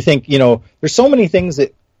 If you think there's so many things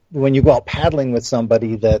that when you go out paddling with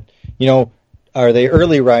somebody that are they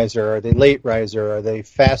early riser, are they late riser, are they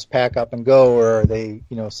fast pack up and go, or are they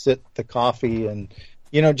sit the coffee and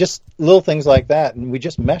just little things like that. And we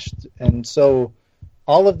just meshed, and so.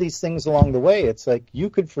 All of these things along the way, it's like you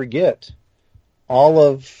could forget all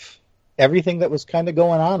of everything that was kind of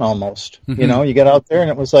going on almost. Mm-hmm. You get out there and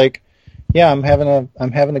it was like, yeah, I'm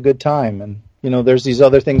having a good time. And, there's these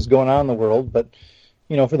other things going on in the world, but,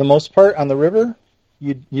 for the most part on the river,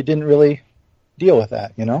 you didn't really deal with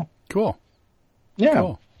that, Cool. Yeah.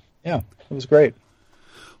 Cool. Yeah. It was great.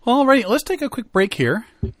 Well, all right. Let's take a quick break here.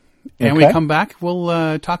 And when we come back,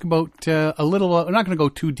 we'll talk about a little. We're not going to go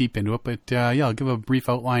too deep into it, but I'll give a brief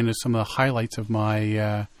outline of some of the highlights of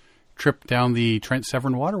my trip down the Trent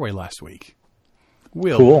Severn Waterway last week.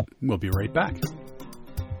 We'll be right back.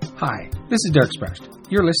 Hi, this is Derek Sprest.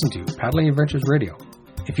 You're listening to Paddling Adventures Radio.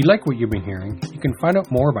 If you like what you've been hearing, you can find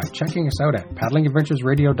out more by checking us out at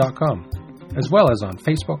paddlingadventuresradio.com, as well as on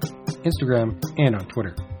Facebook, Instagram, and on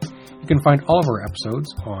Twitter. You can find all of our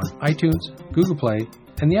episodes on iTunes, Google Play,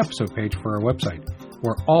 and the episode page for our website,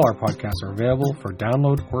 where all our podcasts are available for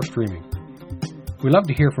download or streaming. We love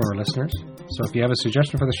to hear from our listeners, so if you have a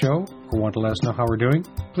suggestion for the show or want to let us know how we're doing,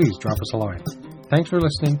 please drop us a line. Thanks for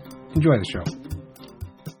listening. Enjoy the show.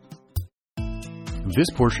 This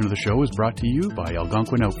portion of the show is brought to you by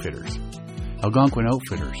Algonquin Outfitters. Algonquin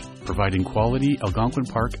Outfitters, providing quality Algonquin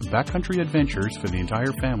Park backcountry adventures for the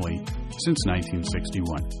entire family since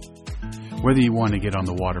 1961. Whether you want to get on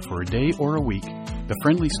the water for a day or a week, the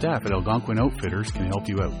friendly staff at Algonquin Outfitters can help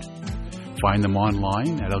you out. Find them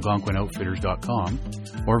online at algonquinoutfitters.com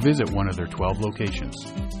or visit one of their 12 locations.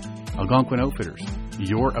 Algonquin Outfitters,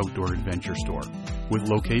 your outdoor adventure store, with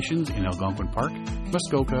locations in Algonquin Park,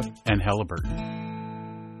 Muskoka, and Halliburton.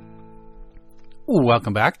 Ooh,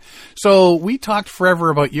 welcome back. So we talked forever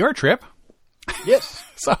about your trip. Yes.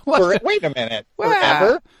 So Wait a minute.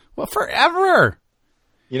 Forever? Well, forever.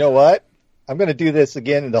 You know what? I'm going to do this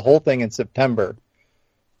again, the whole thing in September.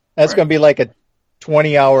 That's going to be like a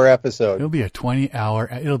 20-hour episode. It'll be a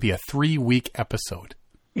 20-hour. It'll be a 3-week episode.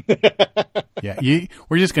 Yeah,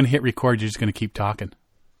 we're just going to hit record. You're just going to keep talking.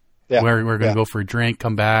 Yeah. We're going to go for a drink,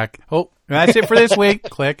 come back. Oh, that's it for this week.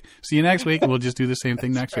 Click. See you next week, and we'll just do the same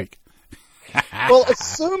thing next week. Well,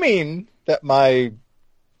 assuming that my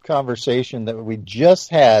conversation that we just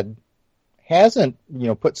had hasn't,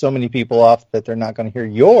 put so many people off that they're not going to hear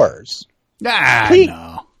yours.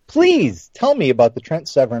 No. Please tell me about the Trent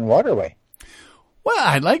Severn Waterway. Well,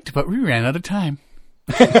 I'd like to, but we ran out of time.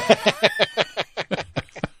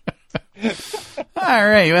 All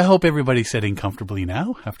right. I hope everybody's sitting comfortably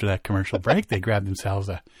now after that commercial break. They grabbed themselves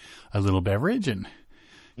a little beverage and,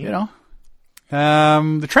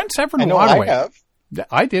 the Trent Severn Waterway. I have.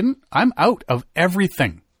 I didn't. I'm out of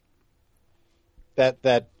everything. That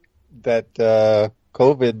COVID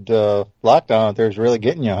lockdown out there is really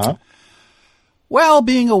getting you, huh? Well,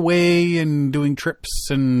 being away and doing trips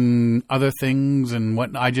and other things and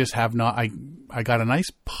whatnot, I just have not. I got a nice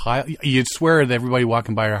pile. You'd swear that everybody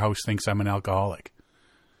walking by our house thinks I'm an alcoholic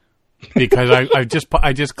because I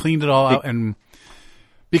just cleaned it all out, and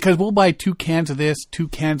because we'll buy 2 cans of this, 2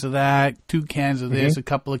 cans of that, 2 cans of this, a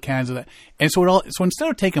couple of cans of that, and so instead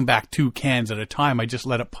of taking back 2 cans at a time, I just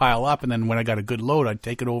let it pile up, and then when I got a good load, I'd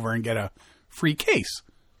take it over and get a free case.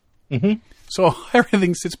 Mm-hmm. So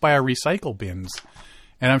everything sits by our recycle bins.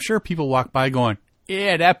 And I'm sure people walk by going,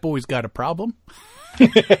 yeah, that boy's got a problem.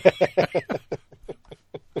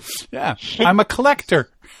 Yeah, I'm a collector.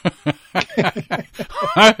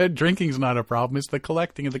 Drinking's not a problem. It's the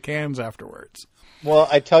collecting of the cans afterwards. Well,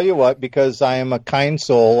 I tell you what, because I am a kind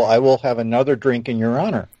soul, I will have another drink in your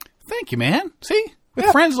honor. Thank you, man. See? With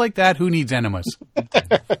friends like that, who needs enemas?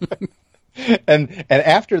 And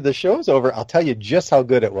after the show's over, I'll tell you just how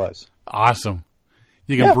good it was. Awesome.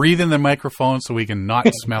 You can breathe in the microphone so we can not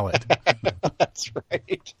smell it. That's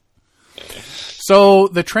right. So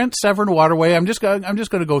the Trent Severn Waterway, I'm just going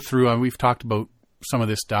to go through. We've talked about some of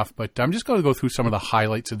this stuff, but I'm just going to go through some of the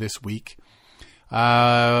highlights of this week.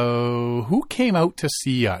 Who came out to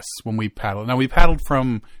see us when we paddled? Now we paddled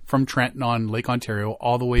from Trenton on Lake Ontario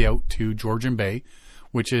all the way out to Georgian Bay,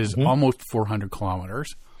 which is almost 400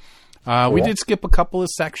 kilometers. Cool. We did skip a couple of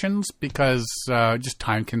sections because just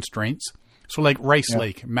time constraints. So like Rice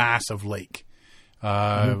Lake, massive lake.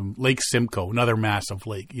 Lake Simcoe, another massive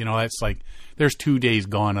lake. That's like there's 2 days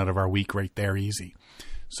gone out of our week right there, easy.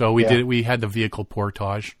 So we had the vehicle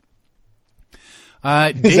portage.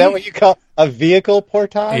 Is that what you call a vehicle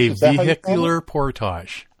portage? A vehicular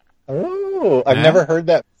portage. Oh, I've never heard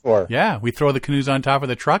that before. Yeah, we throw the canoes on top of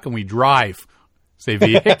the truck and we drive. Say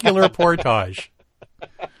vehicular portage.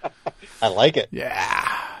 I like it.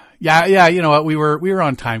 Yeah. You know what? We were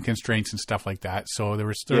on time constraints and stuff like that. So there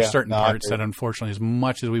were certain parts that, unfortunately, as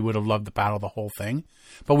much as we would have loved to paddle the whole thing,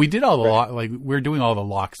 but we did all the we're doing all the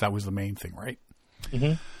locks. That was the main thing, right?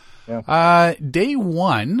 Mm-hmm. Yeah. Day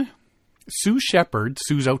one, Sue Shepard,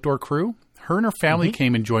 Sue's outdoor crew, her and her family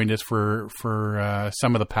came and joined us for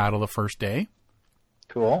some of the paddle the first day.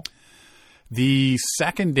 Cool. The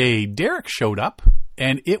second day, Derek showed up,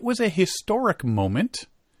 and it was a historic moment.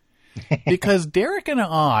 Because Derek and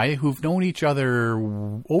I, who've known each other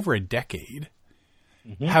over a decade,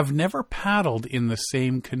 have never paddled in the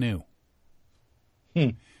same canoe.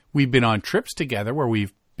 We've been on trips together where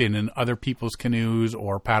we've been in other people's canoes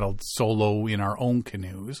or paddled solo in our own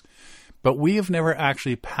canoes, but we have never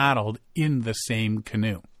actually paddled in the same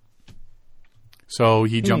canoe. So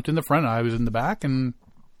he jumped in the front, I was in the back, and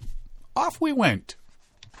off we went.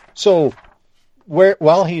 So,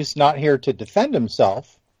 while he's not here to defend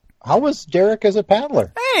himself, how was Derek as a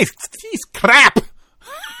paddler? Hey, he's crap.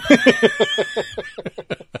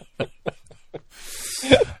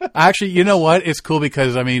 Actually, you know what? It's cool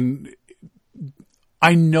because, I mean,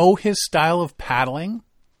 I know his style of paddling.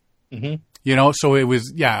 Mm-hmm. You know, so it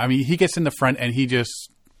was, I mean, he gets in the front and he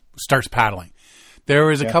just starts paddling. There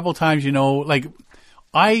was a couple times, you know, like,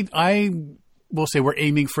 I will say we're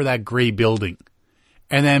aiming for that gray building.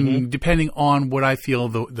 And then depending on what I feel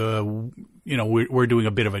you know, we're doing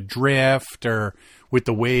a bit of a drift or with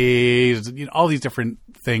the waves, you know, all these different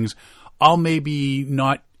things. I'll maybe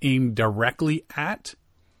not aim directly at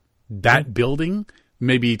that building,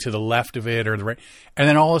 maybe to the left of it or the right. And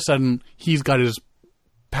then all of a sudden he's got his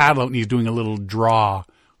paddle out and he's doing a little draw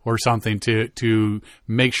or something to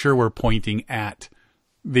make sure we're pointing at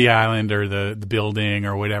the island or the building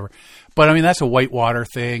or whatever. But I mean, that's a whitewater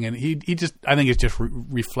thing. And he just, I think it's just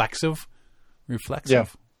reflexive.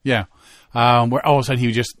 Yeah. Where all of a sudden he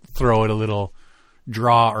would just throw it a little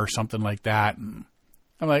draw or something like that. And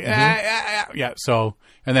I'm like, yeah. So,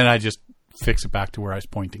 and then I just fix it back to where I was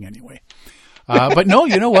pointing anyway. But no,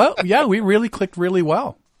 you know what? Yeah, we really clicked really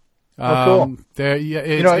well. Cool.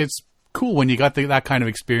 It's cool when you got that kind of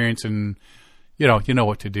experience and, you know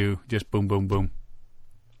what to do. Just boom, boom, boom.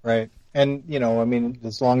 Right. And, you know, I mean,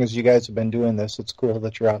 as long as you guys have been doing this, it's cool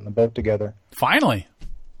that you're out in the boat together. Finally.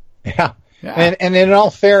 Yeah. And in all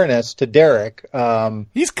fairness to Derek,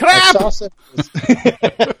 he's crap.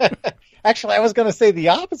 Actually, I was going to say the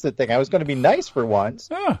opposite thing. I was going to be nice for once.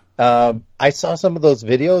 Yeah. I saw some of those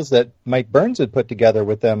videos that Mike Burns had put together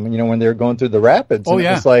with them, you know, when they were going through the rapids. Oh, and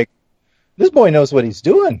yeah. It was like, this boy knows what he's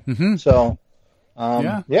doing. Mm-hmm. So,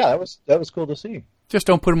 that was cool to see. Just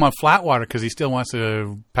don't put him on flat water because he still wants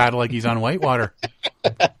to paddle like he's on whitewater,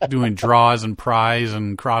 doing draws and pries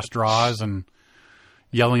and cross draws and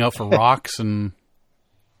yelling out for rocks and,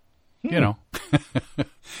 you know.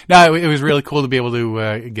 No, it was really cool to be able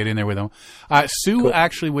to get in there with him. Sue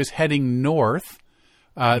actually was heading north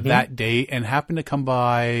that day and happened to come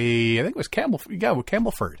by, I think it was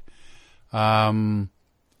Campbellford.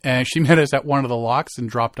 And she met us at one of the locks and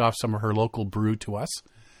dropped off some of her local brew to us.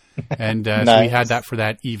 And nice. So we had that for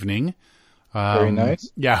that evening. Very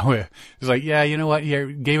nice. Yeah. It was like, you know what? Here,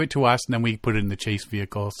 gave it to us, and then we put it in the chase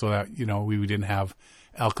vehicle so that, you know, we didn't have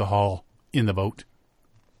alcohol in the boat.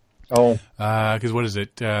 Oh. Because what is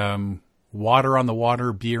it? Water on the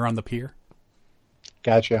water, beer on the pier?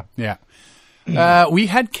 Gotcha. Yeah. We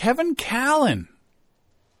had Kevin Callan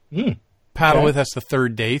paddle with us the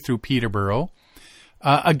third day through Peterborough.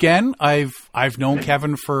 Again, I've known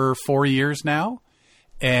Kevin for 4 years now.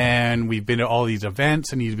 And we've been to all these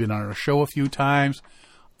events, and he's been on our show a few times.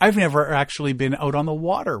 I've never actually been out on the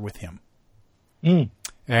water with him.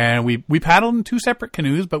 And we paddled in two separate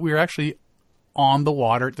canoes, but we were actually on the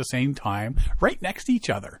water at the same time, right next to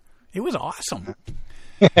each other. It was awesome.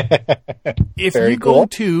 If you go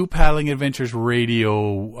to Paddling Adventures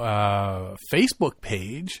Radio Facebook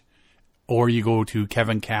page, or you go to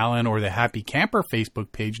Kevin Callan or the Happy Camper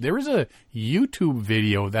Facebook page, there is a YouTube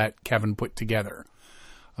video that Kevin put together.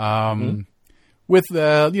 With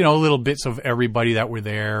little bits of everybody that were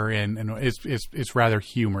there, and it's rather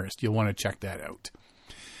humorous. You'll want to check that out.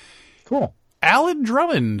 Cool. Alan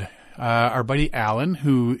Drummond, our buddy Alan,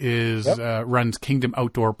 who is runs Kingdom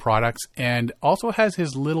Outdoor Products and also has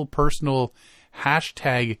his little personal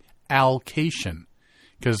hashtag Alcation,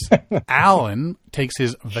 because Alan takes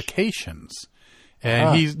his vacations,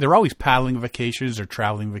 and they're always paddling vacations or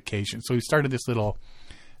traveling vacations. So he started this little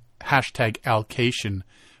hashtag Alcation.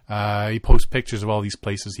 He posts pictures of all these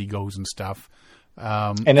places he goes and stuff.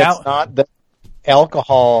 And it's not the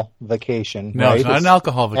alcohol vacation. No, right? It's not an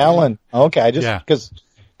alcohol vacation. Alan. Okay, I just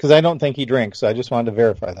because I don't think he drinks, so I just wanted to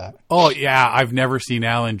verify that. Oh yeah, I've never seen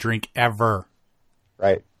Alan drink ever.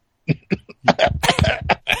 Right.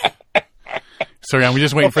 Sorry, I'm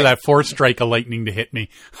just waiting for that fourth strike of lightning to hit me.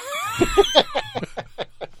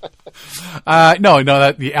 No,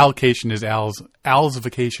 that the allocation is Al's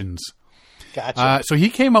vacations. Gotcha. So he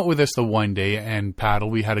came out with us the one day and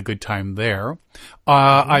paddled. We had a good time there.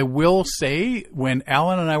 I will say, when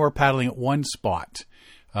Alan and I were paddling at one spot,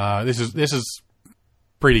 this is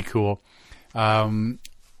pretty cool. I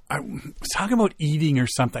was talking about eating or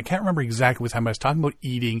something. I can't remember exactly what time I was talking about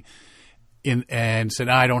eating, and said,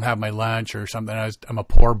 I don't have my lunch or something. I'm a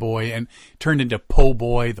poor boy, and turned into po'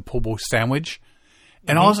 boy, the po' boy sandwich.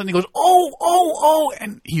 And all of a sudden he goes, oh,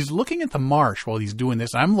 and he's looking at the marsh while he's doing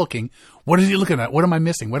this. And I'm looking, what is he looking at? What am I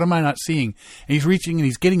missing? What am I not seeing? And he's reaching and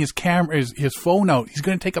he's getting his camera, his phone out. He's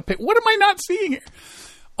going to take a pic. What am I not seeing here?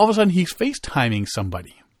 All of a sudden he's FaceTiming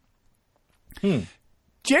somebody.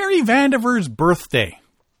 Jerry Vandiver's birthday.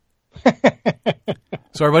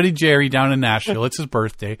 So our buddy Jerry down in Nashville, it's his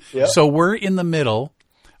birthday. Yep. So we're in the middle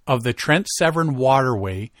of the Trent Severn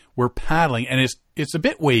Waterway. We're paddling, and it's a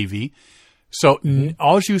bit wavy. So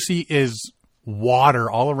all you see is water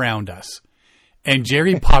all around us. And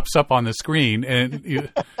Jerry pops up on the screen, and you're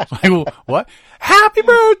like, well, what? Happy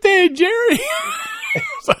birthday, Jerry!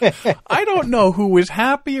 So, I don't know who was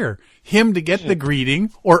happier, him to get the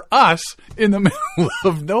greeting or us in the middle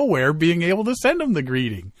of nowhere being able to send him the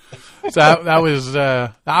greeting. So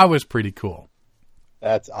that was pretty cool.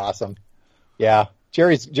 That's awesome. Yeah.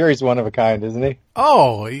 Jerry's one of a kind, isn't he?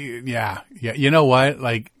 Oh, yeah. Yeah. You know what?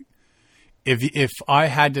 Like, if I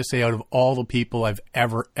had to say out of all the people I've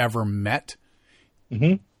ever met,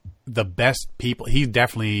 the best people, he's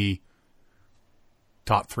definitely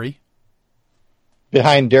top 3.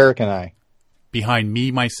 Behind Derek and I. Behind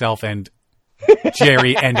me, myself, and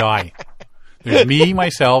Jerry and I. There's me,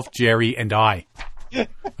 myself, Jerry, and I.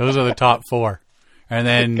 Those are the top 4. And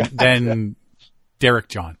then Derek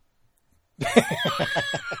John.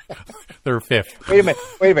 They're 5th. Wait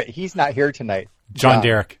a minute. He's not here tonight. John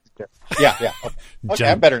Derek. Yeah. Okay,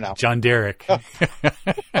 I'm better now. John Derek.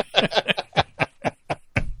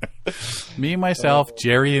 Me, myself,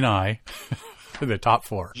 Jerry, and I. The top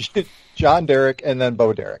 4. John Derek and then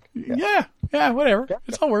Bo Derek. Yeah, whatever.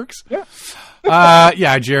 It all works. Yeah.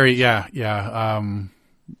 Jerry. Yeah.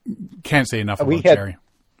 Can't say enough about Jerry.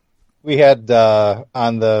 We had as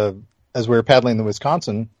we were paddling the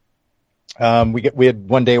Wisconsin, we had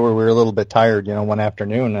one day where we were a little bit tired, one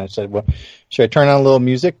afternoon, and I said, well, should I turn on a little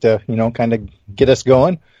music to, kind of get us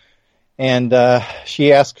going? And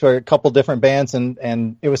she asked for a couple different bands,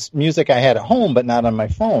 and it was music I had at home, but not on my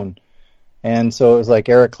phone. And so it was like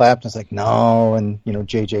Eric Clapton's like, no, and,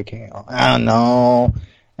 JJ King, I don't know.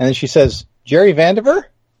 And then she says, Jerry Vandiver?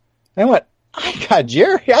 And I went, I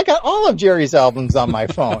got all of Jerry's albums on my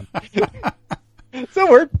phone. So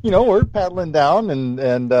we're paddling down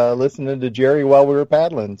and listening to Jerry while we were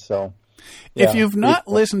paddling. So if you've not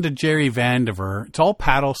listened to Jerry Vandiver, it's all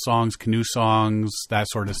paddle songs, canoe songs, that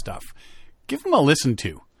sort of stuff. Give him a listen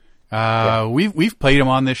to. We've played him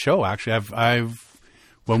on this show. Actually, I've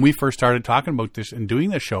when we first started talking about this and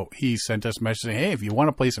doing this show, he sent us a message saying, "Hey, if you want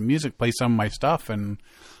to play some music, play some of my stuff," and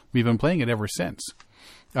we've been playing it ever since.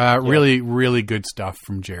 Really, really good stuff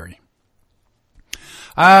from Jerry.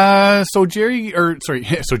 So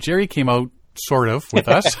Jerry came out sort of with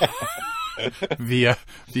us via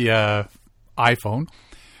iPhone.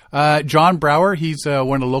 John Brower, he's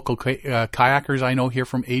one of the local kayakers I know here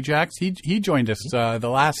from Ajax. He joined us the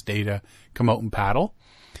last day to come out and paddle.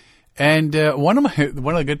 And one of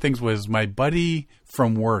the good things was my buddy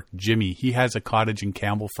from work, Jimmy. He has a cottage in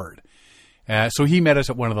Campbellford, so he met us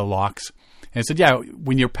at one of the locks and said, "Yeah,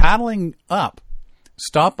 when you're paddling up,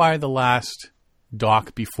 stop by the last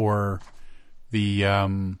dock before the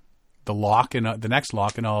lock and the next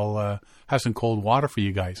lock, and I'll have some cold water for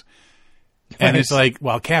you guys." And it's like,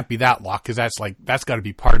 well, it can't be that lock because that's got to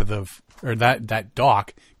be part of that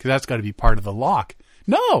dock because that's got to be part of the lock.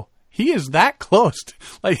 No. He is that close.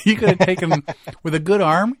 Like, you could have taken, with a good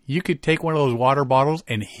arm, you could take one of those water bottles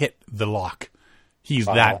and hit the lock. He's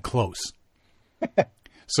that close.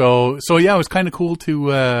 So yeah, it was kind of cool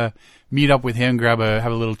to meet up with him, have a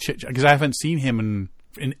little chit, because I haven't seen him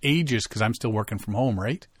in ages because I'm still working from home,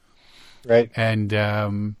 right? Right. And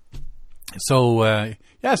it's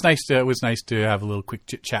nice. It was nice to have a little quick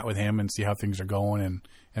chit chat with him and see how things are going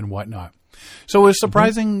and whatnot. So it was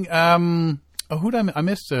surprising. I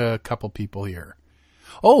missed a couple people here.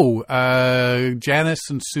 Janice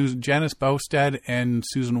Baustad and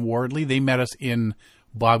Susan Wardley. They met us in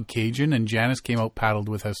Bobcaygeon, and Janice came out, paddled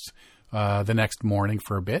with us the next morning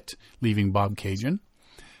for a bit, leaving Bobcaygeon.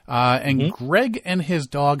 And Greg and his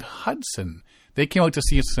dog Hudson, they came out to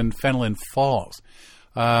see us in Fenelon Falls.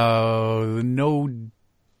 Alan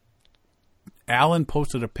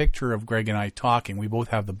posted a picture of Greg and I talking. We both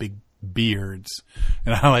have the big beards,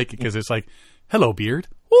 and I like it because it's like, hello, beard.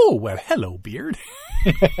 Oh, well, hello, beard.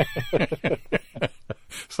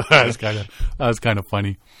 So that was kind of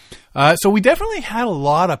funny. So we definitely had a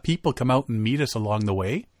lot of people come out and meet us along the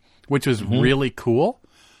way, which was really cool.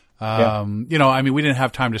 We didn't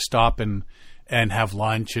have time to stop and have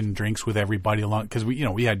lunch and drinks with everybody along because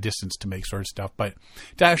we had distance to make, sort of stuff. But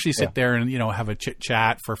to actually sit there and have a chit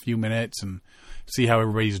chat for a few minutes and see how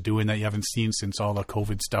everybody's doing that you haven't seen since all the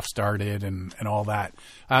COVID stuff started and all that.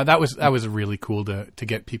 That was really cool to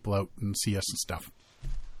get people out and see us and stuff.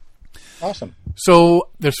 Awesome. So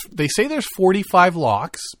they say there's 45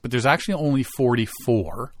 locks, but there's actually only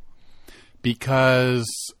 44 because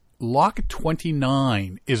lock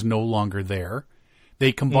 29 is no longer there.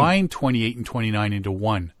 They combined 28 and 29 into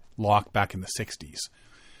one lock back in the 60s.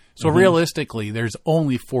 So realistically, there's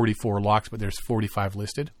only 44 locks, but there's 45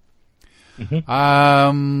 listed.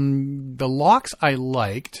 The locks I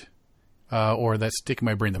liked, or that stick in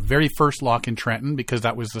my brain, the very first lock in Trenton, because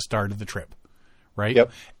that was the start of the trip, right?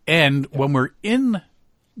 Yep. And when we're in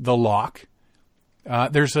the lock,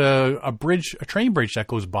 there's a train bridge that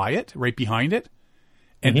goes by it, right behind it.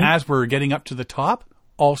 And as we're getting up to the top,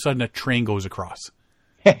 all of a sudden a train goes across,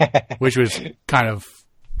 which was kind of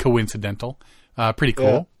coincidental. Pretty cool.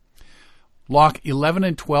 Yeah. Lock 11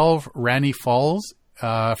 and 12, Ranny Falls,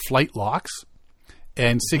 flight locks.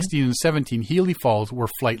 And 16 and 17, Healy Falls, were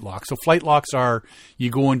flight locks. So flight locks are, you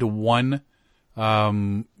go into one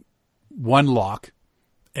lock,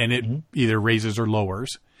 and it either raises or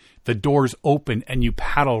lowers. The doors open, and you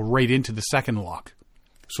paddle right into the second lock.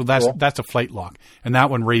 So that's a flight lock. And that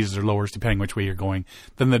one raises or lowers depending which way you're going.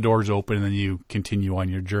 Then the doors open, and then you continue on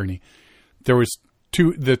your journey. There was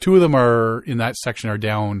the two of them are in that section are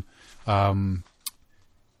down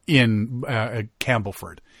in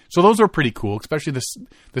Campbellford. So those are pretty cool, especially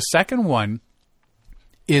the second one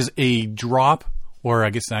is a drop, or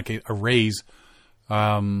I guess in that case, a raise,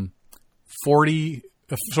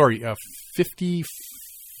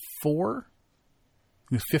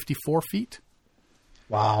 54 feet.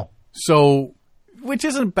 Wow. So, which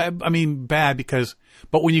isn't bad. I mean, bad because,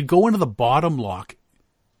 but when you go into the bottom lock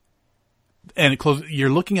and it closes, you're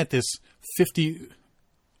looking at this 50,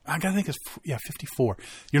 I gotta think it's, 54.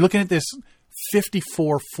 You're looking at this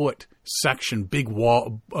 54-foot section, big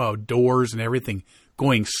wall, doors and everything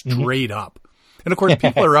going straight up. And of course,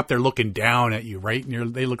 people are up there looking down at you, right?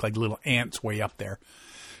 And they look like little ants way up there.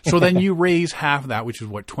 So then you raise half of that, which is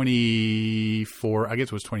what, 24, I guess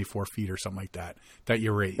it was 24 feet or something like that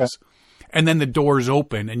you raise. Yeah. And then the doors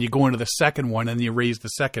open and you go into the second one and you raise the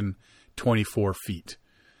second 24 feet.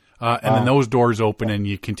 And then those doors open and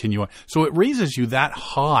you continue on. So it raises you that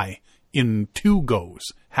high in two goes,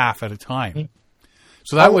 half at a time.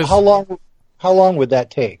 So that was... How long would that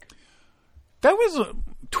take? That was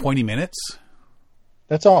 20 minutes.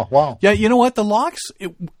 That's all. Wow. Yeah, you know what? The locks...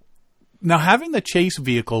 Now, having the chase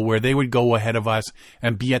vehicle where they would go ahead of us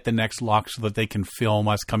and be at the next lock so that they can film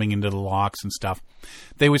us coming into the locks and stuff,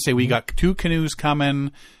 they would say, we got 2 canoes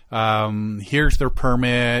coming. Here's their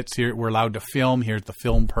permits. Here, we're allowed to film. Here's the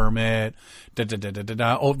film permit.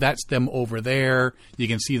 Oh, that's them over there. You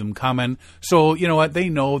can see them coming. So, you know what? They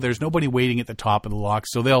know there's nobody waiting at the top of the lock,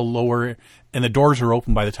 so they'll lower, and the doors are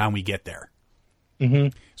open by the time we get there.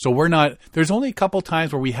 So we're not, there's only a couple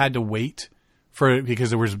times where we had to wait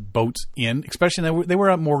because there was boats in, especially they were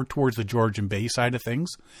up more towards the Georgian Bay side of things.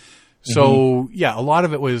 So yeah, a lot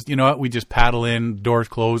of it was, you know what, we just paddle in, doors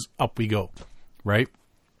close, up we go, right?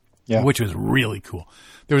 Yeah, which was really cool.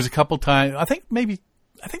 There was a couple times, I think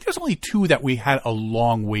there's only 2 that we had a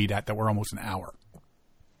long wait at that were almost an hour.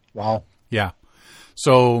 Wow. Yeah.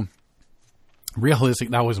 So realistic,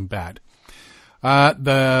 that wasn't bad.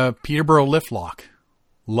 The Peterborough lift lock,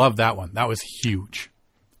 love that one. That was huge.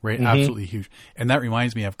 Right, absolutely huge. And that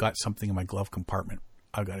reminds me, I've got something in my glove compartment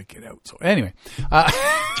I've got to get out. So anyway,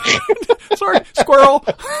 sorry, squirrel.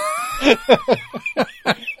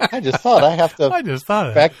 I just thought I have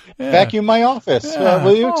to vacuum my office. Yeah.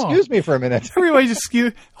 Will you excuse me for a minute? Everybody just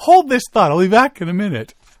hold this thought. I'll be back in a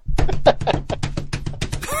minute.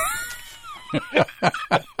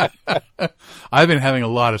 I've been having a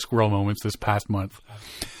lot of squirrel moments this past month.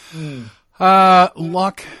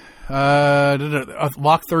 Lock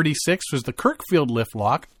 36 was the Kirkfield lift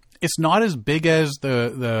lock. It's not as big as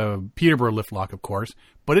the Peterborough lift lock, of course,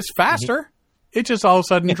 but it's faster. It just all of a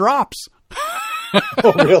sudden drops.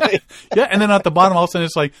 Oh, really? Yeah, and then at the bottom, all of a sudden,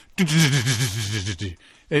 it's like...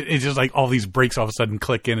 It's just like all these brakes all of a sudden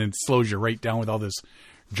click in and slows you right down with all this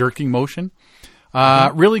jerking motion.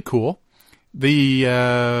 Really cool.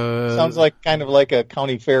 Sounds like kind of like a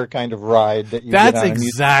county fair kind of ride that you That's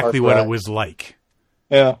exactly what it was like.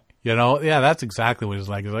 Yeah. You know, yeah, that's exactly what it's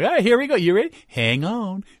like. It's like, hey, here we go. You ready? Hang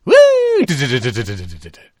on. Woo!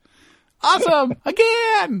 Awesome!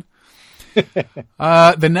 Again!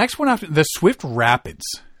 The next one after, the Swift Rapids.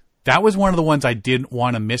 That was one of the ones I didn't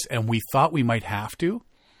want to miss, and we thought we might have to.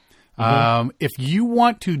 If you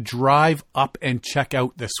want to drive up and check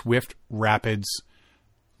out the Swift Rapids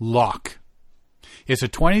lock, it's a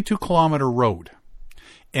 22-kilometer road.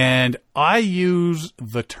 And I use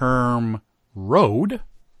the term road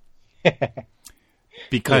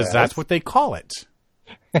because that's what they call it.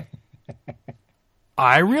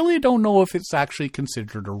 I really don't know if it's actually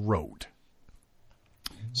considered a road.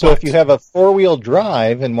 So if you have a 4-wheel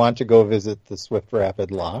drive and want to go visit the Swift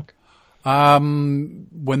Rapid Lock,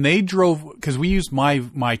 when they drove, because we used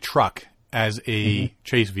my truck as a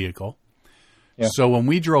chase vehicle. Yeah. So when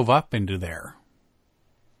we drove up into there,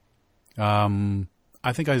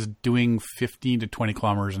 I think I was doing 15 to 20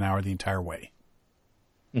 kilometers an hour the entire way.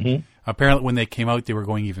 Mm-hmm. Apparently, when they came out, they were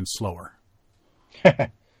going even slower.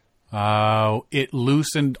 It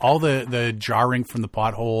loosened all the jarring from the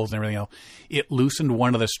potholes and everything else. It loosened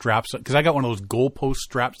one of the straps because I got one of those goalpost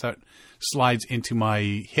straps that slides into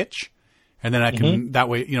my hitch, and then I can that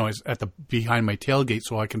way, it's at the behind my tailgate,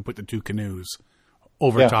 so I can put the two canoes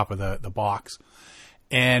over top of the box.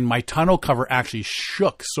 And my tonneau cover actually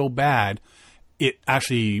shook so bad, it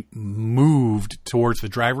actually moved towards the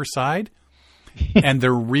driver's side, and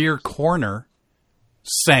the rear corner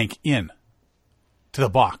sank in to the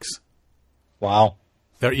box. Wow.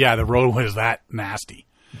 The road was that nasty.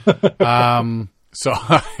 So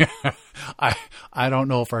I don't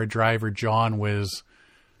know if our driver, John, was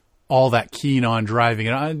all that keen on driving.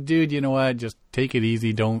 And dude, you know what? Just take it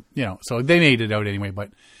easy. Don't, so they made it out anyway.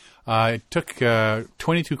 But it took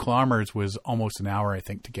 22 kilometers was almost an hour, I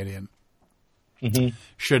think, to get in. Mm-hmm.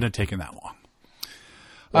 Shouldn't have taken that long.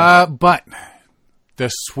 Yeah. But the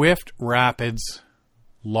Swift Rapids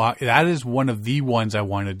Lock, that is one of the ones I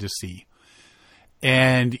wanted to see.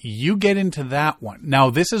 And you get into that one.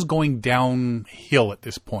 Now, this is going downhill at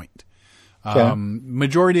this point. Okay.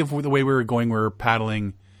 Majority of the way we were going, we were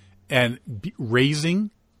paddling and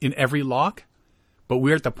raising in every lock. But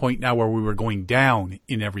we're at the point now where we were going down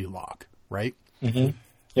in every lock, right? Mm-hmm.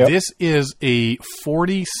 Yep. This is a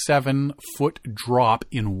 47-foot drop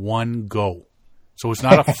in one go. So it's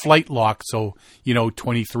not a flight lock, so,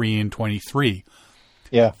 23 and 23.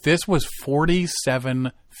 Yeah. This was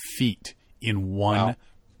 47 feet in one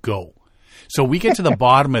go. So we get to the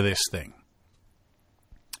bottom of this thing.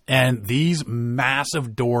 And these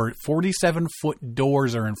massive 47-foot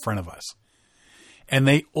doors are in front of us. And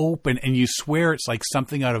they open, and you swear it's like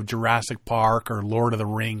something out of Jurassic Park or Lord of the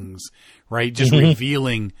Rings, right? Just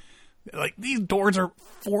revealing, like, these doors are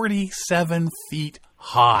 47 feet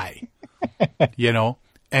high, and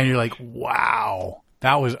you're like, wow.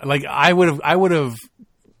 That was, like, I would have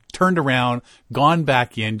turned around, gone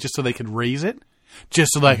back in just so they could raise it,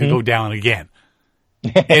 just so that I could go down again.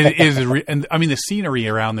 And I mean, the scenery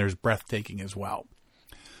around there is breathtaking as well.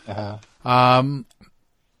 Uh-huh.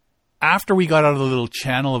 After we got out of the little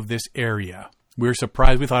channel of this area, we were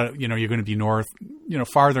surprised. We thought, you're going to be north,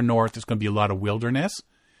 farther north, there's going to be a lot of wilderness.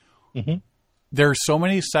 Mm-hmm. There are so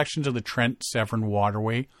many sections of the Trent Severn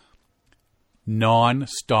Waterway,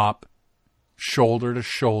 non-stop,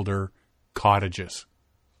 shoulder-to-shoulder cottages.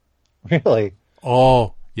 Really?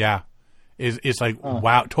 Oh, yeah. It's like,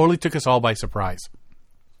 wow, totally took us all by surprise,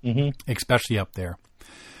 especially up there.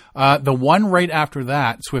 The one right after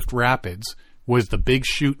that, Swift Rapids, was the Big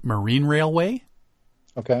Chute Marine Railway.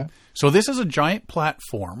 Okay. So this is a giant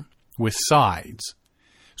platform with sides.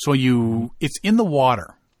 So it's in the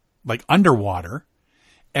water, like underwater,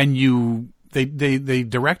 and they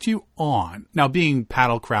direct you on. Now, being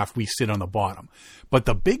paddlecraft, we sit on the bottom, but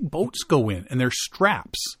the big boats go in, and they're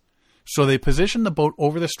straps. So they position the boat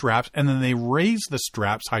over the straps, and then they raise the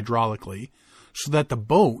straps hydraulically so that the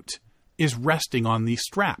boat is resting on these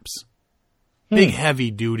straps. Big,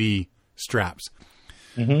 heavy-duty straps.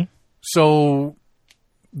 Mm-hmm. So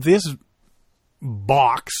this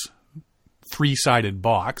box, 3-sided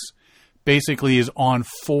box, basically is on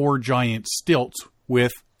 4 giant stilts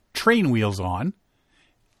with train wheels on,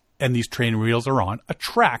 and these train wheels are on a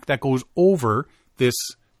track that goes over this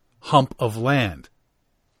hump of land.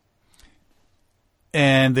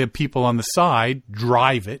 And the people on the side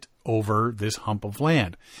drive it over this hump of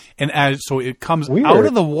land. And so it comes out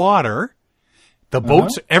of the water. The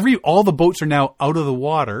boats, all the boats are now out of the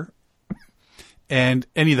water. And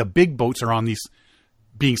any of the big boats are on these,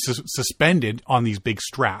 being suspended on these big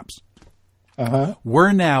straps. Uh-huh.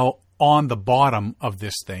 We're now on the bottom of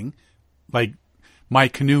this thing. Like, my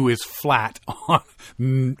canoe is flat,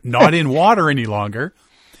 not in water any longer.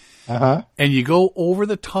 Uh-huh. And you go over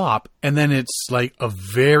the top, and then it's like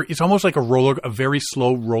it's almost like a very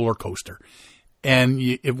slow roller coaster.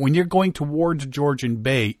 And when you're going towards Georgian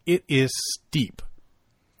Bay, it is steep.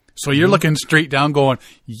 So you're looking straight down going,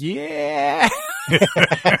 yeah.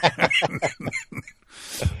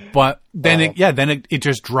 But then it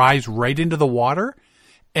just drives right into the water,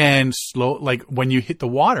 and like when you hit the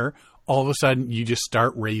water, all of a sudden you just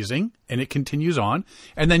start raising, and it continues on,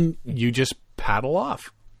 and then you just paddle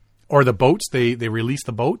off. Or the boats, they release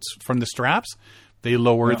the boats from the straps. They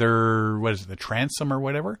lower their, the transom or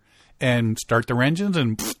whatever, and start their engines,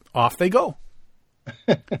 and off they go.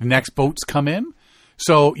 The next boats come in.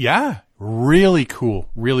 So, yeah, really cool.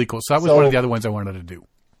 Really cool. So that was one of the other ones I wanted to do.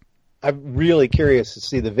 I'm really curious to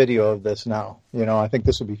see the video of this now. I think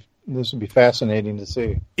this would be fascinating to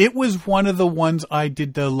see. It was one of the ones I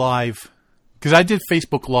did the live, because I did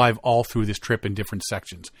Facebook Live all through this trip in different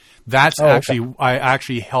sections. That's I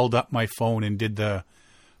actually held up my phone and did the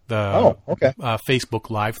Facebook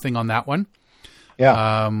Live thing on that one.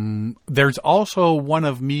 Yeah. There's also one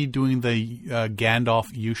of me doing the Gandalf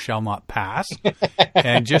 "You Shall Not Pass,"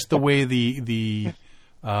 and just the way the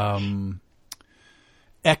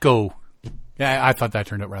echo. Yeah, I thought that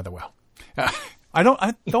turned out rather well. I don't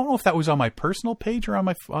know if that was on my personal page or on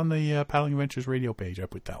the Paddling Adventures Radio page. I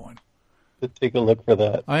put that one. Take a look for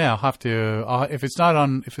that. Oh yeah, I'll have to. If it's not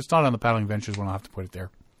on the Paddling Adventures one, I'll have to put it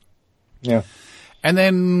there. Yeah. And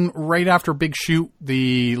then right after Big Chute,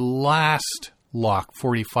 the last lock,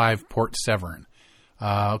 45 Port Severn.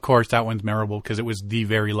 Of course, that one's memorable because it was the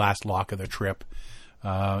very last lock of the trip.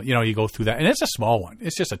 You go through that, and it's a small one.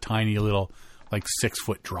 It's just a tiny little,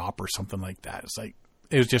 6-foot drop or something like that.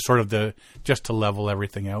 It was just sort of just to level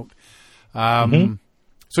everything out.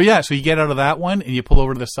 So you get out of that one and you pull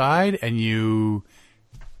over to the side and you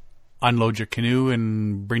unload your canoe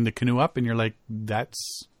and bring the canoe up, and you're like, that's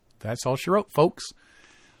all she wrote, folks.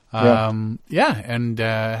 And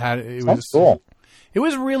it was cool. It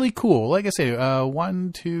was really cool. Like I say,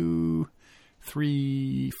 1, 2,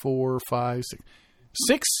 3, 4, 5,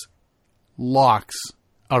 6 locks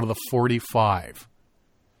out of the 45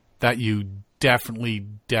 that you definitely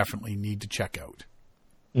need to check out.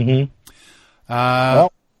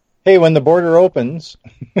 Hey, when the border opens.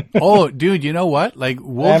 Oh, dude, you know what?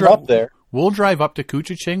 I'm up there. We'll drive up to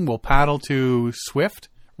Couchiching. We'll paddle to Swift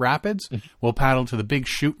Rapids. We'll paddle to the Big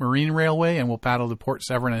Chute Marine Railway, and we'll paddle to Port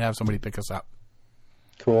Severn and have somebody pick us up.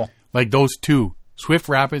 Cool. Those two, Swift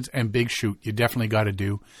Rapids and Big Chute, you definitely got to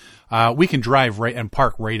do. We can drive right and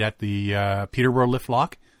park right at the Peterborough lift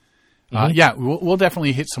lock. We'll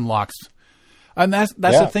definitely hit some locks. And that's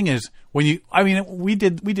the thing is, we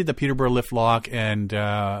did the Peterborough lift lock and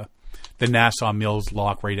the Nassau Mills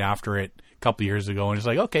lock right after it a couple years ago, and it's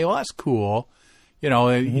like, okay, well, that's cool.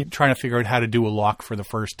 Trying to figure out how to do a lock for the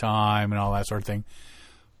first time and all that sort of thing.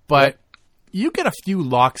 But you get a few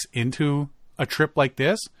locks into a trip like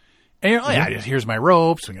this, and you're like, here's my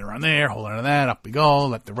rope, swing it around there, hold on to that, up we go,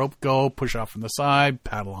 let the rope go, push off from the side,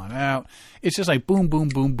 paddle on out. It's just like boom, boom,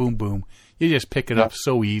 boom, boom, boom. You just pick it up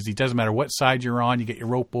so easy. Doesn't matter what side you're on. You get your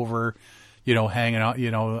rope over, hanging out.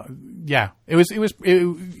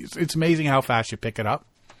 It's amazing how fast you pick it up.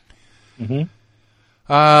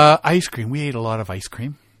 Ice cream. We ate a lot of ice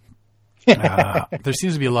cream. There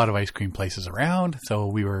seems to be a lot of ice cream places around, so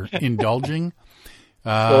we were indulging.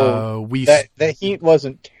 The heat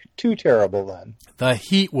wasn't too terrible then. The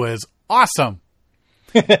heat was awesome.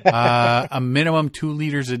 A minimum 2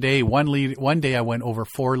 liters a day. One day I went over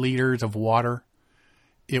 4 liters of water.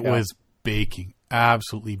 It was baking,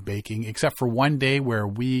 absolutely baking, except for one day where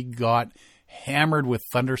we got hammered with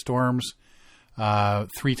thunderstorms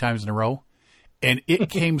 3 times in a row. And it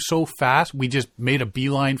came so fast, we just made a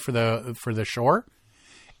beeline for the shore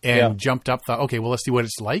and jumped up. Thought, okay, well, let's see what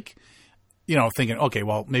it's like. Thinking, okay,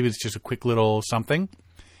 well, maybe it's just a quick little something.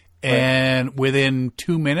 And within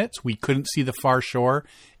 2 minutes, we couldn't see the far shore,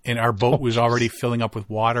 and our boat was already filling up with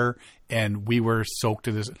water, and we were soaked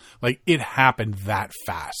to this. It happened that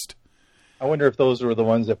fast. I wonder if those were the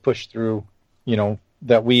ones that pushed through,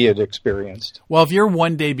 that we had experienced. Well, if you're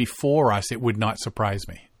one day before us, it would not surprise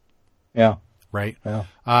me. Yeah. Right. Yeah.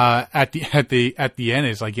 At the end,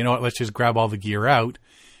 it's like, you know what? Let's just grab all the gear out,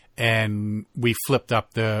 and I flipped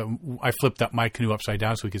up my canoe upside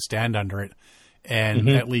down so we could stand under it, and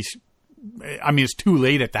at least, it's too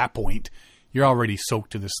late at that point. You're already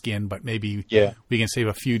soaked to the skin, but maybe we can save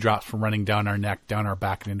a few drops from running down our neck, down our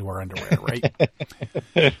back, and into our underwear. Right.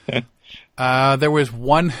 There was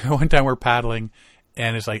one time we're paddling,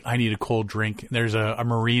 and it's like, I need a cold drink. There's a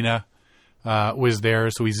marina. Was there,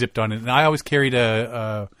 so we zipped on it. And I always carried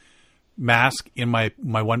a mask in my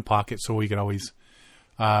one pocket so we could always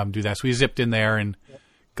do that. So we zipped in there and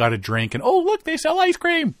got a drink. And, oh, look, they sell ice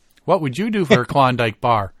cream. What would you do for a Klondike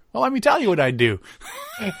bar? Well, let me tell you what I'd do.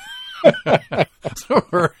 So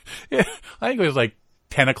I think it was like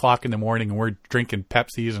 10 o'clock in the morning, and we're drinking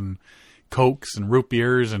Pepsis and Cokes and root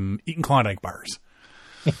beers and eating Klondike bars.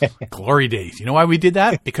 Glory days. You know why we did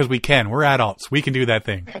that? Because we can. We're adults. We can do that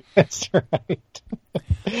thing. That's right.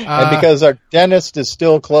 And because our dentist is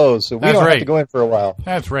still closed, so we don't have to go in for a while.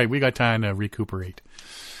 That's right. We got time to recuperate.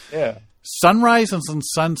 Yeah. Sunrises and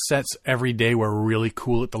sunsets every day were really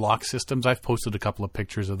cool at the lock systems. I've posted a couple of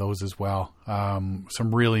pictures of those as well.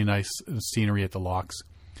 Some really nice scenery at the locks.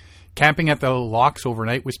 Camping at the locks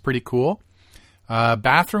overnight was pretty cool.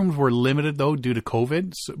 Bathrooms were limited, though, due to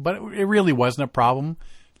COVID, but it really wasn't a problem.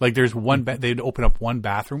 Like, there's one, they'd open up one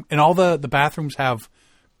bathroom, and all the bathrooms have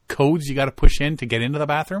codes you got to push in to get into the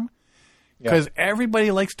bathroom, because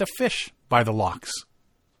everybody likes to fish by the locks.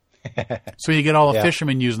 So you get all the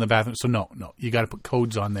fishermen using the bathroom. So no, you got to put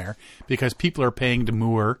codes on there, because people are paying to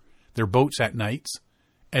moor their boats at nights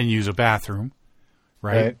and use a bathroom,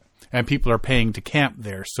 right? And people are paying to camp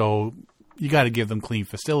there. So you got to give them clean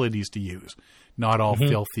facilities to use, not all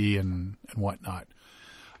filthy and whatnot.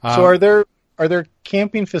 So are there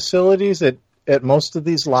camping facilities at most of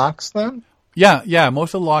these locks then? Yeah.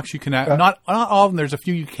 Most of the locks you can, not all of them. There's a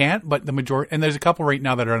few you can't, but the majority, and there's a couple right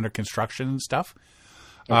now that are under construction and stuff.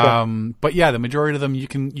 Okay. But yeah, the majority of them you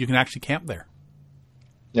can actually camp there.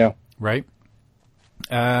 Yeah. Right.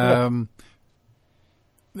 And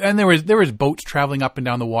there was boats traveling up and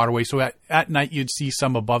down the waterway. So at night you'd see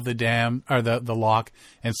some above the dam or the lock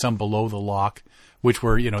and some below the lock, which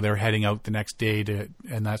were, they're heading out the next day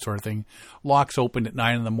and that sort of thing. Locks opened at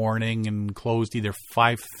 9 a.m. and closed either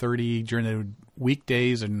 5:30 during the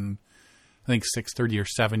weekdays and I think 6:30 or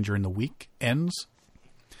 7 during the weekends.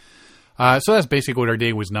 So that's basically what our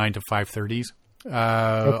day was, 9 to 5:30s.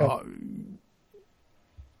 Okay.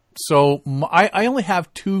 So I only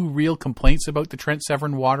have 2 real complaints about the Trent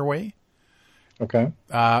Severn Waterway. Okay.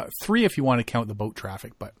 3 if you want to count the boat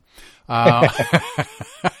traffic, but I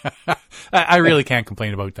really can't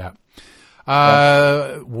complain about that.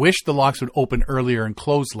 Wish the locks would open earlier and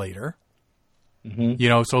close later.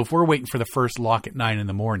 Mm-hmm. So if we're waiting for the first lock at 9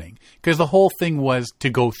 a.m, because the whole thing was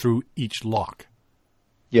to go through each lock.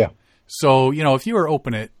 Yeah. So, if you were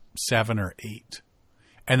open at 7 or 8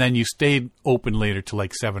 and then you stayed open later to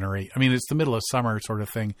like 7 or 8, I mean, it's the middle of summer sort of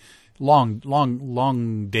thing. Long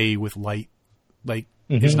day with light. Like,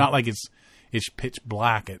 It's not like it's pitch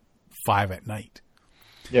black at 5 at night.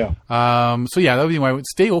 Yeah. So yeah, that would be why I would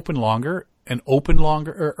stay open longer and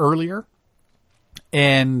earlier.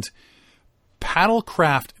 And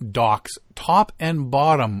paddlecraft docks top and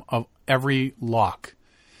bottom of every lock,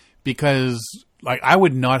 because I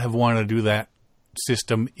would not have wanted to do that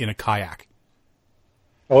system in a kayak.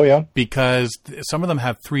 Oh, yeah? Because some of them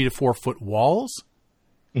have 3 to 4 foot walls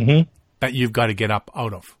that you've got to get up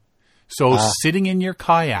out of. So sitting in your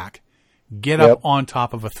kayak, get up on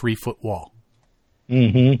top of a 3-foot wall.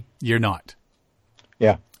 Mm-hmm. You're not.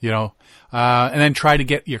 Yeah. And then try to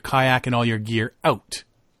get your kayak and all your gear out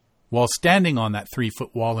while standing on that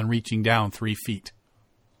 3-foot wall and reaching down 3 feet.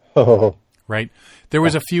 Oh. Right? There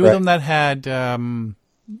was a few of them that had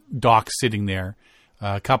docks sitting there.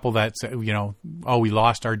 A couple that, we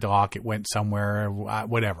lost our dock. It went somewhere,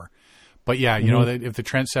 whatever. But yeah, if the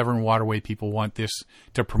Trent Severn Waterway people want this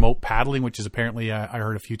to promote paddling, which is apparently I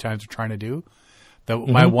heard a few times they're trying to do,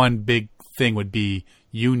 my one big thing would be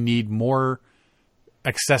you need more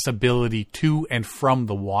accessibility to and from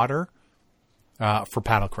the water for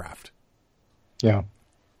paddlecraft. Yeah.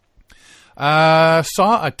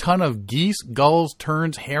 Saw a ton of geese, gulls,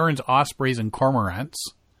 terns, herons, ospreys, and cormorants.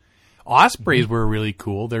 Ospreys were really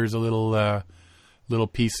cool. There's a little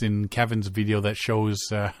piece in Kevin's video that shows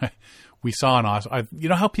we saw an osprey. You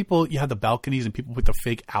know how you have the balconies and people put the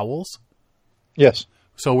fake owls? Yes.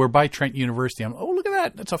 So we're by Trent University. Look at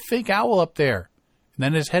that. That's a fake owl up there. And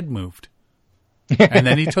then his head moved. And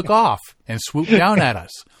then he took off and swooped down at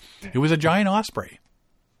us. It was a giant osprey.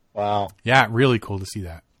 Wow. Yeah, really cool to see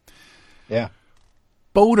that. Yeah.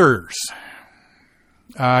 Boaters.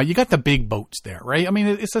 You got the big boats there, right? I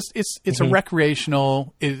mean, it's a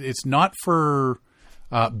recreational. It's not for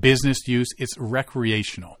business use. It's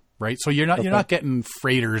recreational, right? So you're not getting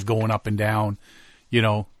freighters going up and down,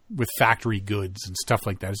 with factory goods and stuff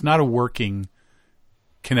like that. It's not a working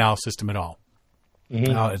canal system at all.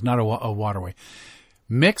 It's not a waterway.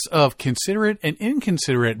 Mix of considerate and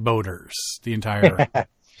inconsiderate boaters the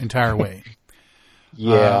entire way.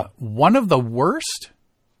 Yeah. One of the worst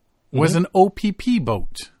was an OPP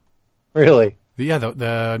boat. Really? Yeah,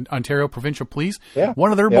 the Ontario Provincial Police. Yeah.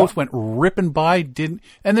 One of their boats went ripping by,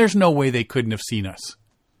 and there's no way they couldn't have seen us.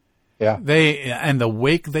 Yeah. And the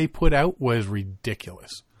wake they put out was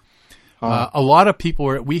ridiculous. A lot of people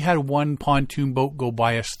we had one pontoon boat go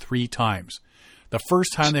by us 3 times. The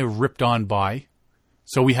first time they were ripped on by,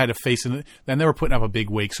 so we had to face it. Then they were putting up a big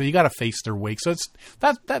wake, so you got to face their wake. So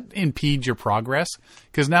that impedes your progress,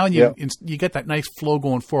 because now you get that nice flow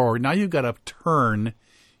going forward. Now you've got to turn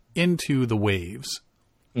into the waves,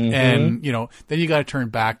 and then you got to turn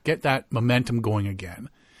back, get that momentum going again.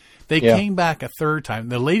 They came back a third time.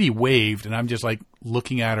 The lady waved, and I'm just like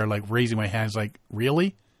looking at her, like raising my hands, like,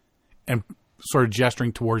 really? And sort of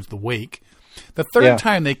gesturing towards the wake. The third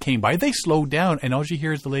time they came by, they slowed down, and all you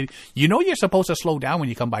hear is the lady, you know you're supposed to slow down when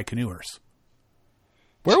you come by canoers.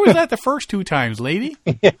 Where was that the first 2 times, lady?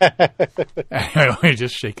 We're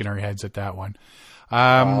just shaking our heads at that one.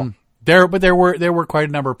 Wow. There were quite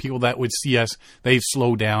a number of people that would see us. They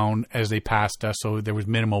slowed down as they passed us, so there was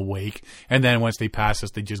minimal wake. And then once they passed us,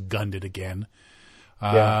 they just gunned it again.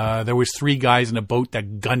 There was 3 guys in a boat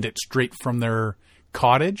that gunned it straight from their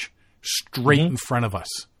cottage, straight in front of us.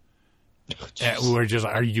 We were just,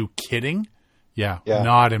 are you kidding? Yeah,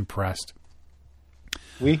 not impressed.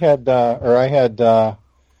 We had, I had a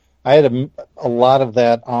lot of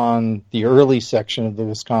that on the early section of the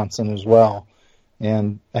Wisconsin as well.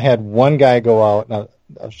 And I had one guy go out, and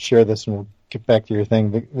I'll share this and we'll get back to your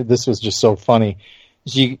thing. But this was just so funny.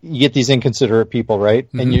 You get these inconsiderate people, right?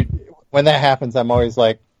 Mm-hmm. And when that happens, I'm always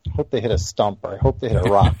like, I hope they hit a stump, or I hope they hit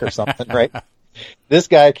a rock or something, right? This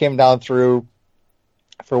guy came down through,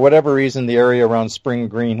 for whatever reason, the area around Spring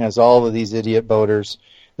Green has all of these idiot boaters.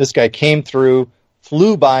 This guy came through,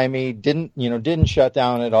 flew by me, didn't shut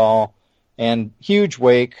down at all, and huge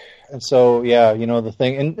wake. And so, the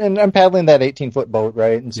thing, and I'm paddling that 18-foot boat,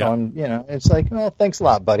 right? And so I'm, it's like, oh, thanks a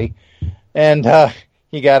lot, buddy. And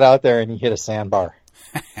he got out there and he hit a sandbar.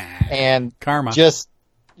 And karma.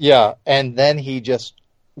 And then he just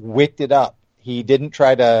wicked it up. He didn't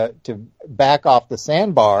try to back off the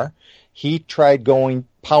sandbar. He tried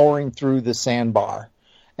powering through the sandbar.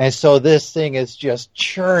 And so this thing is just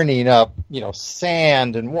churning up,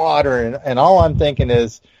 sand and water. And all I'm thinking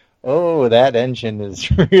is, oh, that engine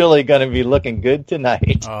is really going to be looking good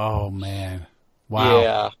tonight. Oh, man. Wow.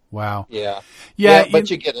 Yeah. Wow. Yeah. Yeah.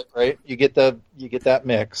 But you get it, right? You get that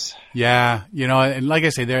mix. Yeah. And like I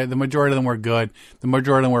say, the majority of them were good. The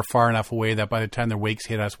majority of them were far enough away that by the time their wakes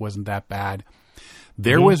hit us, wasn't that bad.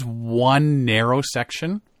 There was one narrow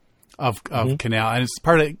section of canal, and it's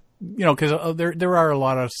part of, because there are a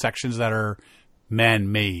lot of sections that are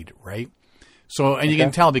man-made, right? So, and you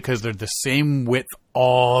can tell because they're the same width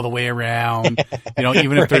all the way around,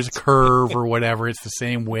 even if there's a curve or whatever, it's the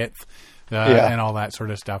same width and all that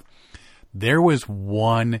sort of stuff. There was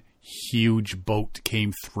one huge boat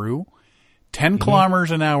came through. 10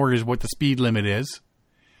 kilometers an hour is what the speed limit is.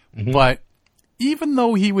 Mm-hmm. But even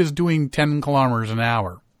though he was doing 10 kilometers an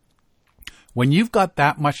hour, when you've got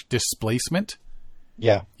that much displacement,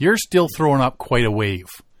 you're still throwing up quite a wave.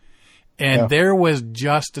 And there was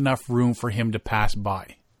just enough room for him to pass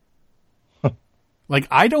by. Like,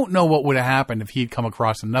 I don't know what would have happened if he'd come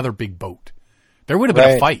across another big boat. There would have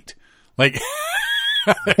been a fight. Like,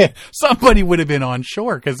 somebody would have been on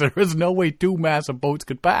shore because there was no way 2 massive boats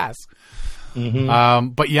could pass. Mm-hmm.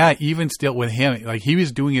 But yeah, even still with him, like, he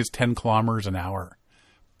was doing his 10 kilometers an hour.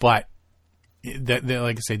 But,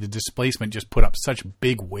 like I say, the displacement just put up such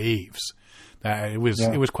big waves that it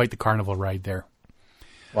was quite the carnival ride there.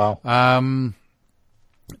 Wow.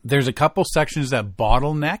 There's a couple sections that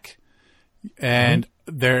bottleneck, and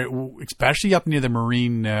there, especially up near the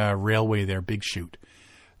Marine Railway there, Big Chute,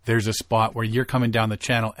 there's a spot where you're coming down the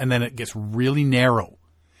channel, and then it gets really narrow,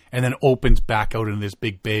 and then opens back out into this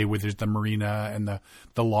big bay where there's the marina and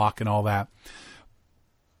the lock and all that.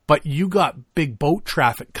 But you got big boat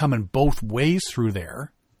traffic coming both ways through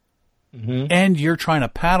there, and you're trying to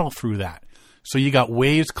paddle through that. So you got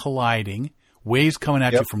waves colliding, waves coming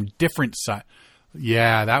at you from different sides.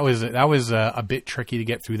 Yeah, that was a bit tricky to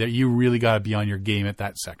get through there. You really got to be on your game at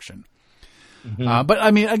that section. But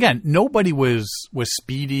I mean, again, nobody was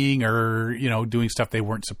speeding or doing stuff they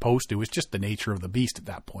weren't supposed to. It's just the nature of the beast at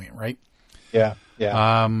that point, right? Yeah.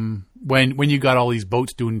 When you got all these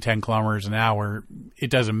boats doing 10 kilometers an hour,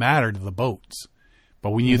 it doesn't matter to the boats.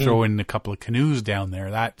 But when you throw in a couple of canoes down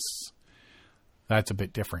there, that's a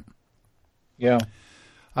bit different. Yeah.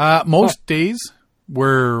 Most days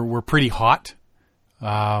were pretty hot.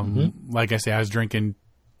 Like I say, I was drinking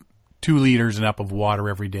 2 liters and up of water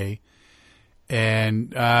every day.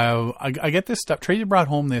 And I get this stuff. Tracy brought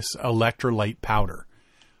home this electrolyte powder,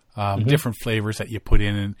 different flavors that you put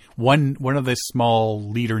in. And one of the small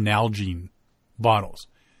liter Nalgene bottles.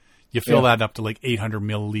 You fill that up to like 800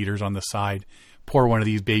 milliliters on the side. Pour one of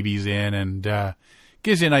these babies in, and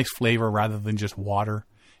gives you a nice flavor rather than just water.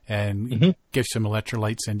 And gives some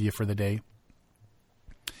electrolytes into you for the day.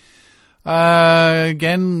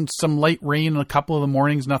 Again, some light rain in a couple of the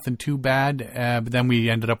mornings, nothing too bad. But then we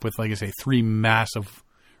ended up with, like I say, 3 massive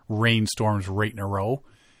rainstorms right in a row.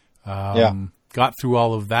 Got through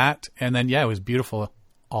all of that, and then it was beautiful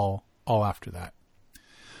all after that.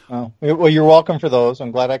 Oh, well, you're welcome for those.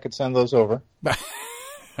 I'm glad I could send those over.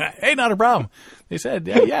 Hey, not a problem. They said,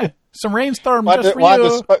 yeah, some rainstorm Want just for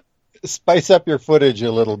to you. spice up your footage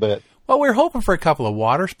a little bit. Well, we were hoping for a couple of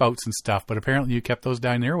water spouts and stuff, but apparently you kept those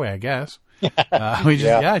down your way, I guess.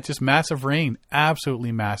 Just massive rain.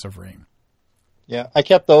 Absolutely massive rain. Yeah, I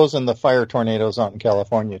kept those and the fire tornadoes out in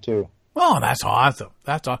California, too. Oh, that's awesome.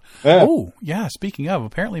 That's awesome. Yeah. Oh, yeah, speaking of,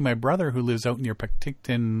 apparently my brother who lives out near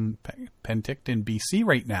Penticton, BC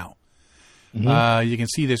right now, you can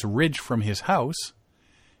see this ridge from his house,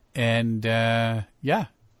 and they're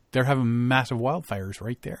having massive wildfires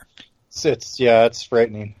right there. It's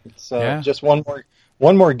frightening. It's just one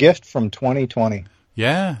more gift from 2020.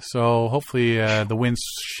 Yeah, so hopefully the wind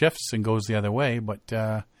shifts and goes the other way, but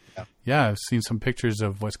I've seen some pictures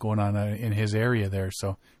of what's going on in his area there,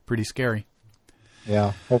 so pretty scary.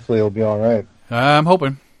 Yeah, hopefully it'll be all right. I'm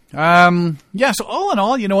hoping. So all in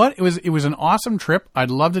all, you know what? It was an awesome trip.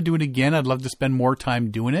 I'd love to do it again. I'd love to spend more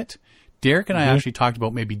time doing it. Derek and I actually talked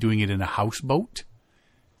about maybe doing it in a houseboat.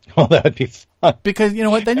 Oh, that'd be fun. Because, you know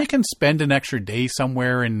what, then you can spend an extra day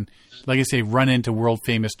somewhere and, like I say, run into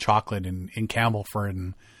world-famous chocolate in Campbellford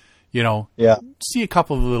and, you know, see a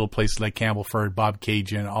couple of little places like Campbellford,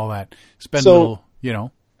 Bobcaygeon, all that. Spend a little, you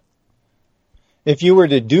know. If you were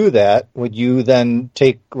to do that, would you then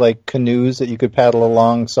take, like, canoes that you could paddle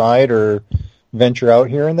alongside or venture out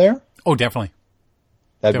here and there? Oh, definitely.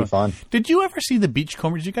 That'd be fun. Did you ever see the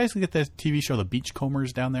Beachcombers? Did you guys get the TV show The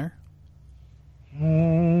Beachcombers down there?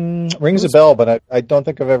 Rings a bell, but I don't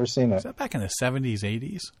think I've ever seen it. Was that back in the 70s,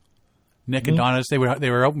 80s? Nick and Donna's, they were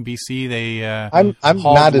out in BC. They I'm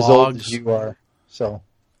not as old as you are, so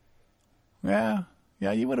yeah,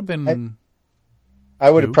 you would have been. I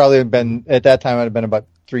would have probably been at that time. I'd have been about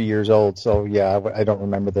 3 years old, so yeah, I don't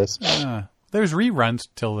remember this. There's reruns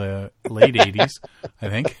till the late 80s, I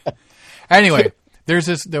think. Anyway,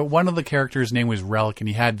 there's one of the characters' name was Relic, and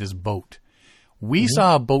he had this boat. We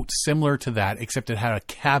saw a boat similar to that, except it had a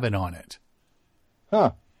cabin on it.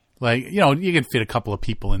 Huh. Like, you know, you could fit a couple of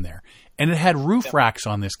people in there. And it had roof racks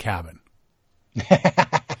on this cabin.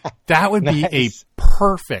 That would be a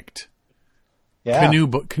perfect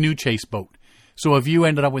canoe chase boat. So if you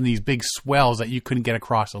ended up with these big swells that you couldn't get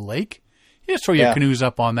across a lake, you just throw your canoes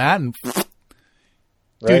up on that and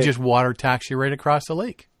dude just water taxi right across the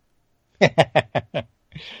lake.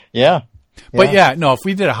 Yeah. But if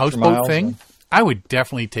we did a houseboat thing, I would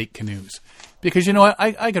definitely take canoes. Because you know what?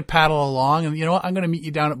 I could paddle along and you know what? I'm going to meet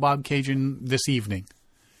you down at Bobcaygeon this evening.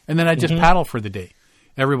 And then I just paddle for the day.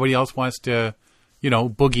 Everybody else wants to, you know,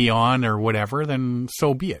 boogie on or whatever, then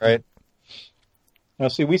so be it. Right. Now,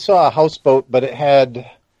 see, we saw a houseboat, but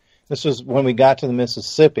this was when we got to the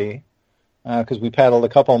Mississippi, because we paddled a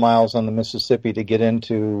couple miles on the Mississippi to get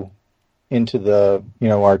into the, you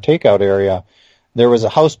know, our takeout area. There was a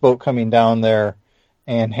houseboat coming down there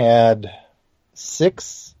and had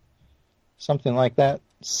 6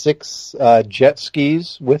 jet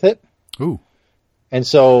skis with it. Ooh. And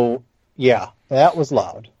so, that was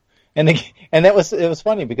loud. And it was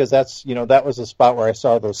funny because that was a spot where I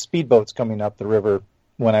saw those speedboats coming up the river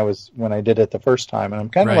when I did it the first time. And I'm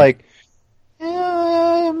kind of like,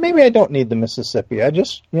 maybe I don't need the Mississippi. I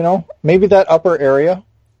just, you know, maybe that upper area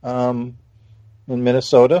in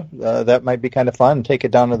Minnesota, that might be kind of fun. Take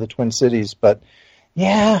it down to the Twin Cities. But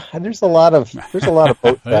there's a lot of boat traffic.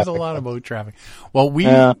 There's a lot of boat traffic. Well,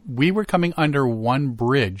 we were coming under one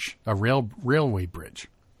bridge, a railway bridge.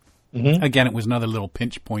 Mm-hmm. Again, it was another little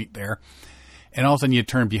pinch point there. And all of a sudden you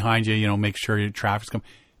turn behind you, you know, make sure your traffic's coming.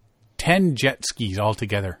 10 jet skis all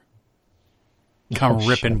together come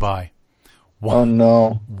ripping by. One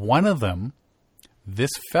of them, this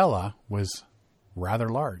fella was rather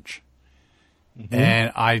large. Mm-hmm.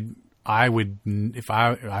 And I would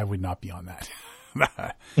not be on that.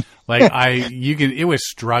 It was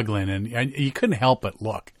struggling and you couldn't help but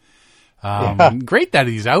look. Great that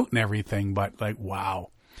he's out and everything, but like, wow.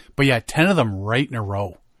 But 10 of them right in a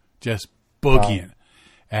row, just boogieing. Wow.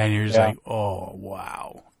 And you're just like, oh,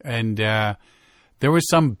 wow. And there was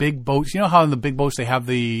some big boats. You know how in the big boats they have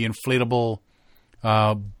the inflatable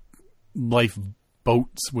life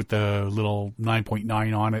boats with the little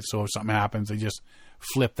 9.9 on it, so if something happens, they just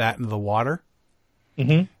flip that into the water?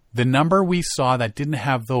 Mm-hmm. The number we saw that didn't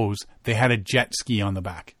have those, they had a jet ski on the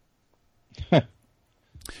back.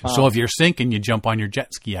 So if you're sinking, you jump on your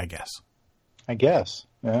jet ski, I guess.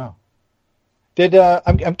 Yeah.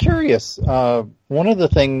 I'm curious. One of the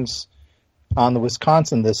things on the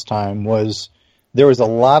Wisconsin this time was there was a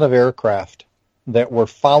lot of aircraft that were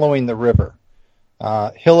following the river.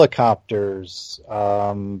 Helicopters,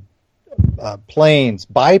 planes,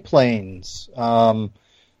 biplanes.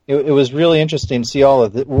 It was really interesting to see all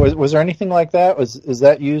of it. Was there anything like that? Is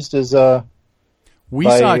that used as a We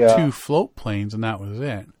saw 2 float planes, and that was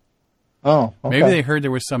it. Oh, okay. Maybe they heard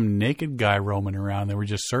there was some naked guy roaming around. They were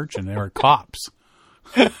just searching. They were cops.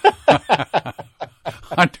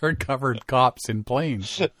 Undercover cops in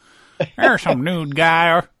planes. There's some nude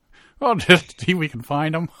guy. We'll just see if we can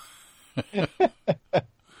find him.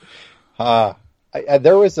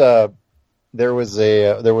 There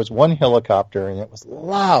was one helicopter, and it was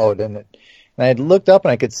loud, and I had looked up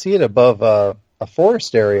and I could see it above a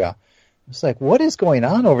forest area. It's like, what is going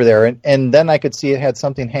on over there? And then I could see it had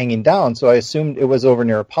something hanging down, so I assumed it was over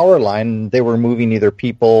near a power line, and they were moving either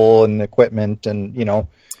people and equipment and,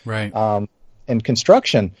 right. And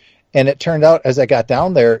construction. And it turned out, as I got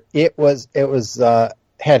down there, it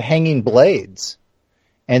had hanging blades.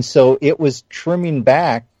 And so it was trimming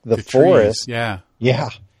back the forest. Trees, yeah. Yeah.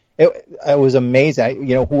 It was amazing.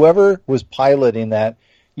 Whoever was piloting that,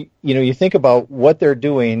 you think about what they're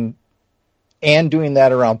doing and doing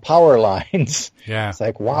that around power lines. Yeah. It's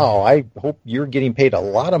like, wow, I hope you're getting paid a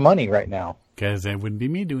lot of money right now. Because it wouldn't be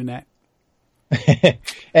me doing that.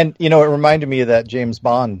 And, it reminded me of that James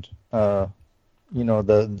Bond, the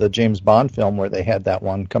James Bond film where they had that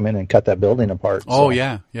one come in and cut that building apart. Oh,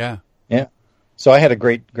 yeah, yeah. Yeah. So I had a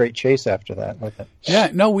great chase after that with it.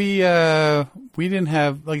 Yeah, no, we didn't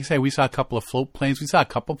have, like I say, we saw a couple of float planes. We saw a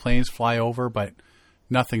couple planes fly over, but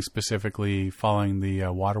nothing specifically following the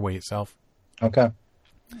waterway itself. Okay.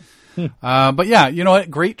 But yeah, you know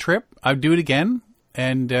what? Great trip. I'd do it again.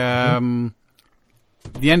 And the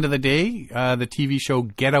end of the day, the TV show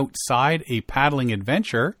Get Outside, A Paddling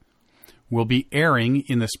Adventure will be airing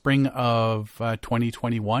in the spring of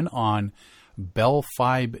 2021 on Bell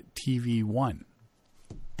 5 TV 1.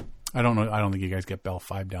 I don't know. I don't think you guys get Bell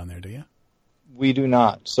 5 down there, do you? We do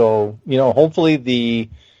not. So, hopefully we're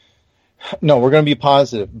going to be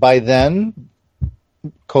positive. By then,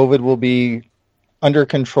 COVID will be under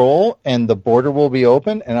control and the border will be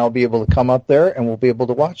open, and I'll be able to come up there and we'll be able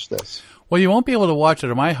to watch this. Well, you won't be able to watch it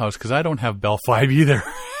at my house because I don't have Bell 5 either.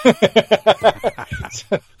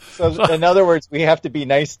 So, in other words, we have to be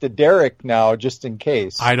nice to Derek now just in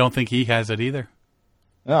case. I don't think he has it either.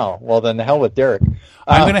 No, well, then the hell with Derek.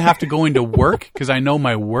 I'm going to have to go into work because I know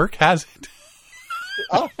my work has it.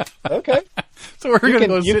 Oh, okay. So we're going to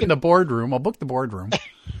go sit in the boardroom. I'll book the boardroom.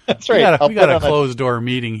 That's right. We got a closed door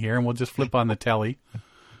meeting here, and we'll just flip on the telly,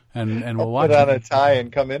 and we'll watch it. Put on a tie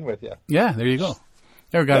and come in with you. Yeah, there you go.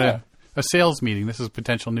 There we got a sales meeting. This is a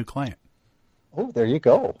potential new client. Oh, there you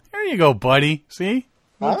go. There you go, buddy. See?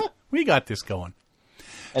 Huh? We got this going.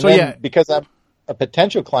 And so, then, because I'm a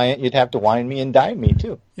potential client, you'd have to wine me and dine me,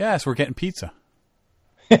 too. Yeah, so we're getting pizza.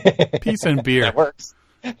 Pizza and beer. That works.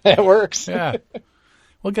 That works. Yeah.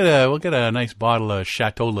 We'll get a nice bottle of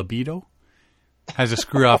Chateau Libido. Has a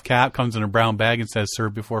screw-off cap, comes in a brown bag, and says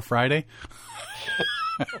 "Served before Friday."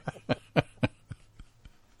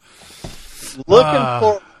 Looking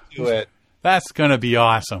forward to it. That's gonna be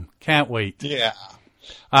awesome. Can't wait. Yeah.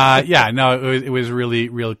 It was really,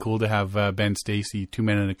 really cool to have Ben Stacy, 2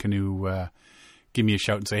 Men in a Canoe, give me a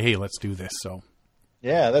shout and say, "Hey, let's do this." So.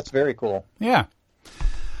 Yeah, that's very cool. Yeah.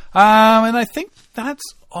 And I think that's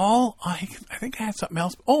all. I think I had something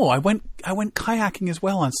else. Oh, I went kayaking as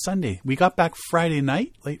well on Sunday. We got back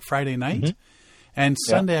late Friday night, and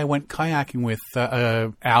Sunday I went kayaking with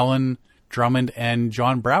Alan Drummond and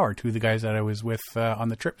John Brower, two of the guys that I was with on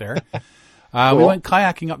the trip there. Cool. We went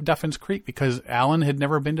kayaking up Duffins Creek because Alan had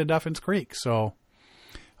never been to Duffins Creek, so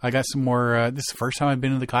I got some more. This is the first time I've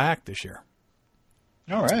been in the kayak this year.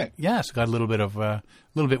 All right. Yeah, so got a little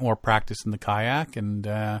bit more practice in the kayak, and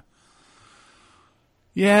there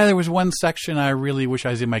was one section I really wish I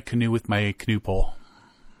was in my canoe with my canoe pole.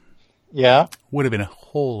 Yeah, would have been a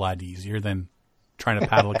whole lot easier than trying to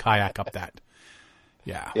paddle a kayak up that.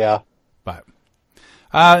 Yeah. Yeah. But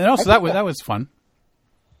so that was fun.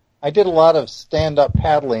 I did a lot of stand-up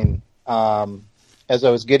paddling as I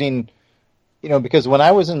was getting, because when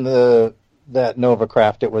I was in that Nova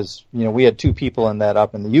craft, it was, we had 2 people in that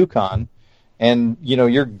up in the Yukon, and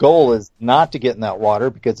your goal is not to get in that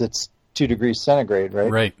water because it's 2 degrees centigrade,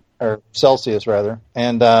 right? Right. Or Celsius rather.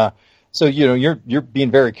 And so you're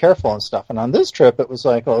being very careful and stuff. And on this trip, it was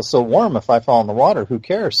like, it's so warm. If I fall in the water, who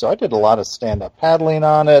cares? So I did a lot of stand-up paddling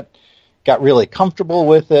on it. Got really comfortable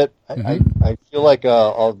with it. I feel like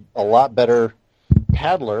a lot better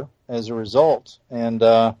paddler as a result. And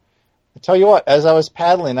I tell you what, as I was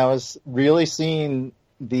paddling, I was really seeing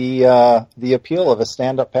the appeal of a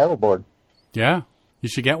stand-up paddleboard. Yeah, you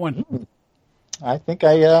should get one. I think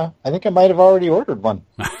I might have already ordered one.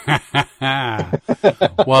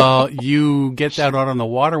 Well, you get that out on the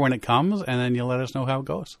water when it comes, and then you let us know how it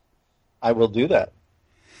goes. I will do that.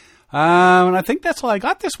 And I think that's all I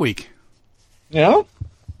got this week. Yeah.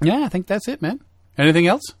 Yeah, I think that's it, man. Anything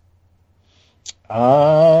else?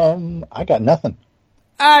 I got nothing.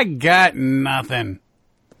 I got nothing.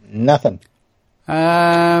 Nothing.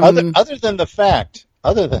 Other than the fact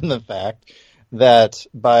that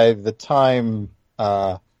by the time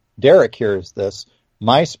Derek hears this,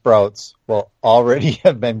 my sprouts will already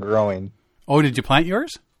have been growing. Oh, did you plant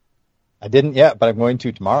yours? I didn't yet, but I'm going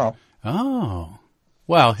to tomorrow. Oh.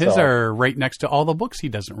 Well, his are right next to all the books he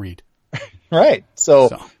doesn't read. Right. So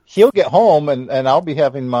he'll get home and I'll be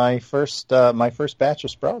having my first batch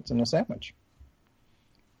of sprouts in a sandwich.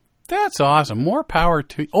 That's awesome. More power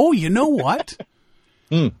to... Oh, you know what?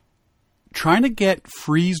 Trying to get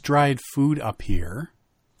freeze-dried food up here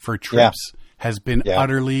for trips has been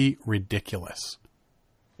utterly ridiculous.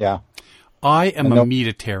 Yeah. I am a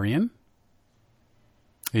meatitarian.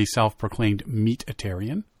 A self-proclaimed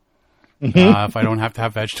meatitarian. If I don't have to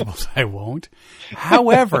have vegetables, I won't.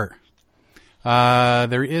 However,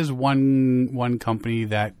 there is one company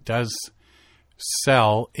that does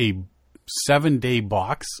sell a 7-day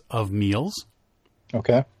box of meals.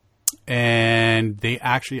 Okay. And I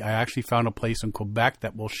actually found a place in Quebec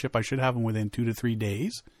that will ship. I should have them within 2 to 3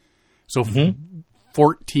 days. So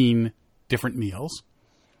 14 different meals.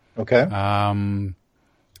 Okay. And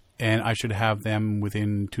I should have them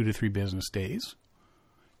within 2 to 3 business days.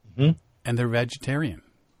 And they're vegetarian.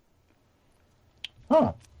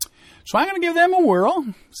 Huh. So I'm going to give them a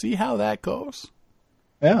whirl. See how that goes.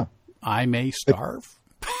 Yeah. I may starve.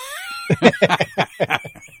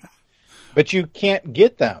 But you can't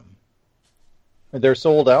get them. They're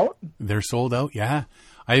sold out? They're sold out, yeah.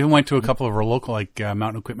 I even went to a couple of our local, like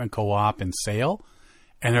Mountain Equipment Co-op and Sale,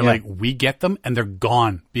 and they're like, we get them, and they're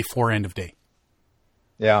gone before end of day.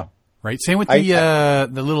 Yeah. Right? Same with the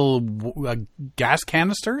little gas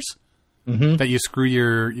canisters that you screw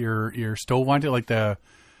your stove onto, like the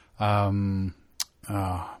drawing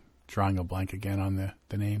a blank again on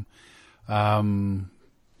the name.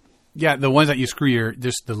 Yeah, the ones that you screw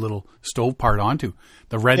just the little stove part onto,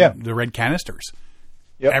 the red canisters,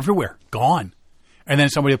 everywhere, gone. And then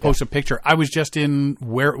somebody will post a picture. I was just in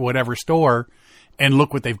whatever store, and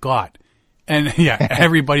look what they've got. And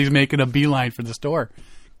everybody's making a beeline for the store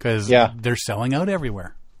because they're selling out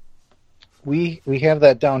everywhere. We have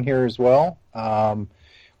that down here as well.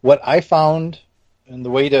 What I found, and the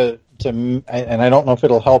way to and I don't know if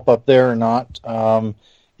it'll help up there or not.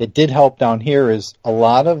 It did help down here is a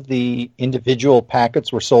lot of the individual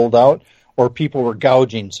packets were sold out or people were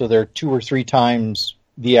gouging. So they're 2 or 3 times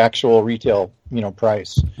the actual retail,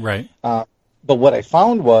 price. Right. But what I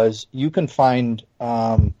found was you can find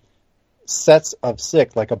sets of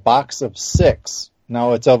 6, like a box of 6.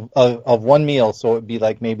 Now it's of one meal. So it'd be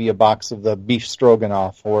like maybe a box of the beef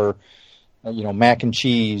stroganoff or, mac and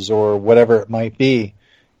cheese or whatever it might be.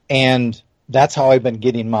 And that's how I've been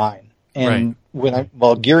getting mine. And when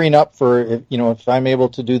gearing up for, if I'm able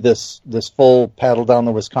to do this full paddle down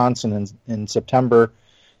to Wisconsin in September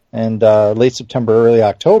and late September, early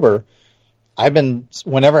October,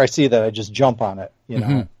 whenever I see that, I just jump on it,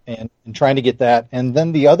 and trying to get that. And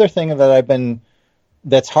then the other thing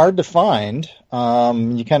that's hard to find,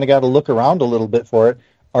 you kind of got to look around a little bit for it,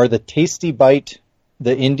 are the Tasty Bite,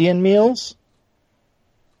 the Indian meals.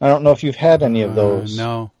 I don't know if you've had any of those.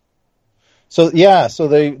 No. So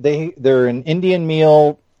they're an Indian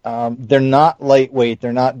meal. They're not lightweight.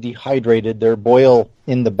 They're not dehydrated. They're boil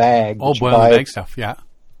in the bag. Oh, boil in the bag stuff. Yeah.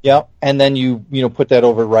 Yeah, and then you put that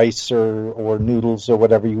over rice or noodles or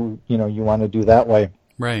whatever you want to do that way.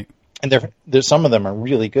 Right. And there's some of them are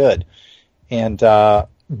really good, and a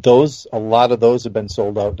lot of those have been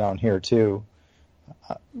sold out down here too.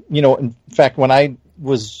 In fact, when I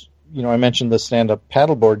was I mentioned the stand-up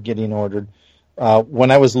paddleboard getting ordered. When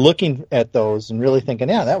I was looking at those and really thinking,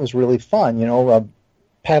 that was really fun,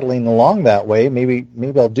 paddling along that way, maybe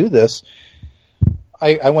I'll do this.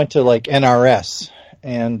 I went to like NRS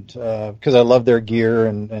and because I love their gear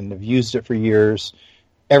and have used it for years.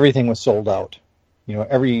 Everything was sold out.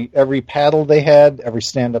 Every paddle they had, every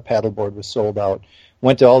stand-up paddleboard was sold out.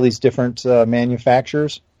 Went to all these different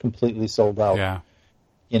manufacturers, completely sold out. Yeah.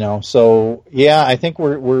 So I think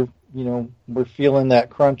we're feeling that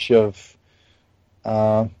crunch of.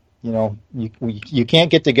 You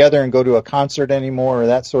can't get together and go to a concert anymore or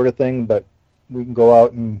that sort of thing, but we can go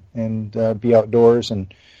out and be outdoors.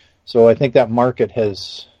 And so I think that market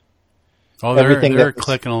has they're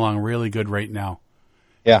clicking along really good right now.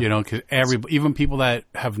 Yeah. Because even people that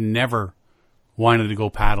have never wanted to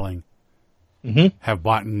go paddling have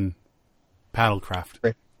bought in Paddlecraft.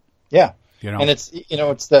 Right. Yeah. And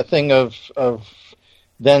it's that thing of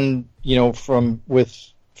then,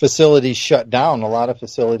 facilities shut down. A lot of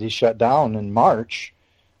facilities shut down in March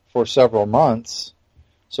for several months.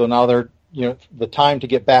 So now they're, the time to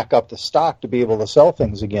get back up the stock to be able to sell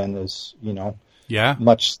things again is,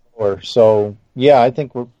 much slower. So, I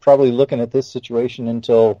think we're probably looking at this situation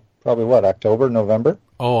until probably October, November?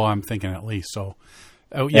 Oh, I'm thinking at least. So,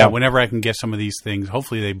 whenever I can get some of these things,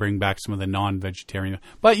 hopefully they bring back some of the non-vegetarian.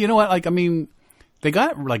 But you know what? They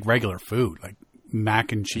got regular food, like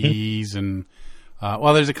mac and cheese and,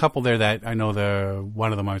 there's a couple there that I know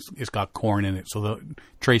one of them it's got corn in it. So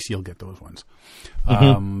Tracy will get those ones.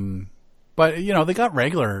 But they got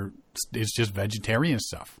regular, it's just vegetarian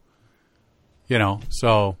stuff,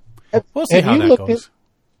 so we'll see how that goes.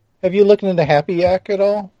 Have you looked into Happy Yak at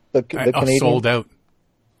all? The Canadian? Sold out.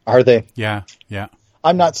 Are they? Yeah.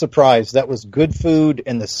 I'm not surprised. That was good food,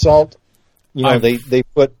 and the salt, they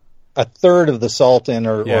put a third of the salt in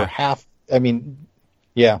or half. I mean,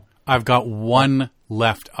 I've got one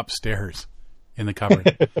left upstairs in the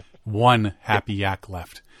cupboard. One Happy Yak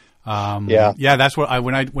left. That's what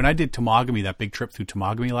when I did Temagami, that big trip through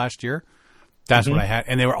Temagami last year, that's what I had,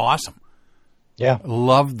 and they were awesome. Yeah,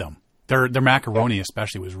 loved them. Their macaroni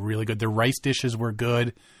especially was really good. Their rice dishes were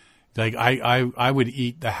good. Like I would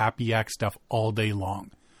eat the Happy Yak stuff all day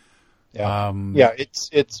long. Yeah,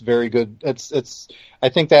 it's very good. It's I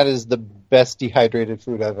think that is the best dehydrated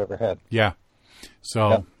food I've ever had. Yeah.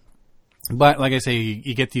 So, but like I say,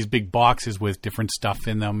 you get these big boxes with different stuff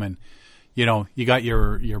in them, and you got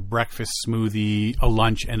your breakfast smoothie, a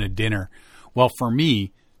lunch, and a dinner. Well, for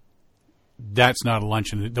me, that's not a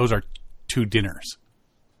lunch, and those are 2 dinners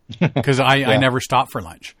because I never stop for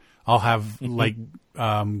lunch. I'll have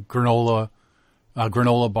granola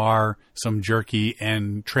bar, some jerky,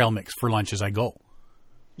 and trail mix for lunch as I go.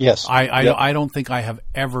 Yes, I don't think I have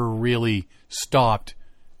ever really stopped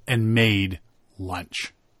and made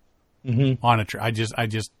lunch on a trip. I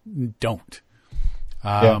just don't.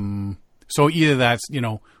 So either that's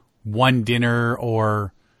one dinner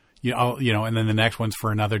or and then the next one's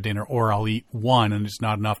for another dinner, or I'll eat one and it's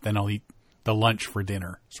not enough, then I'll eat the lunch for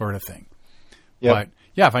dinner, sort of thing. Yep. But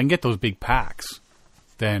if I can get those big packs,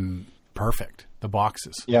 then perfect. The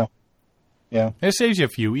boxes. Yeah. It saves you a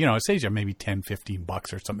few. It saves you maybe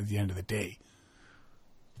 $10-15 or something at the end of the day.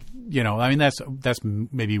 I mean that's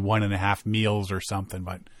maybe 1.5 meals or something,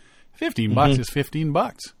 but $15 is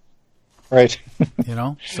 $15. Right.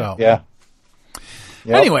 So. Yeah.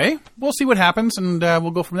 Yep. Anyway, we'll see what happens, and we'll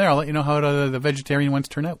go from there. I'll let you know how the vegetarian ones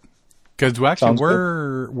turn out. Because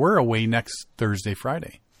we're away next Thursday,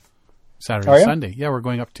 Friday, Saturday, Sunday. Yeah, we're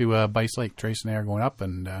going up to Bice Lake. Trace and I are going up,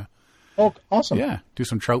 and awesome. Yeah, do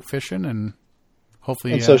some trout fishing, and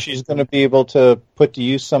hopefully. And so she's going to be able to put to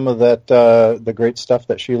use some of that the great stuff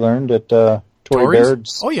that she learned at Tori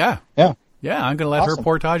Baird's. Oh yeah. I'm going to let her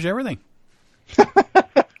portage everything.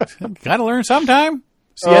 Got to learn sometime.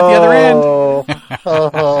 See you at the other end.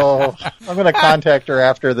 I'm going to contact her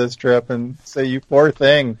after this trip and say, you poor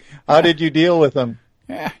thing. How did you deal with him?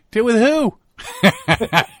 Yeah, deal with who?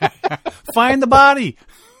 Find the body.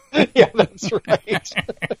 Yeah, that's right.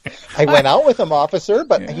 I went out with him, officer,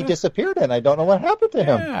 but he disappeared and I don't know what happened to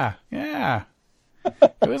him. Yeah.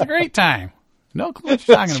 It was a great time. No clue what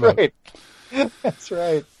you're talking about. Right. That's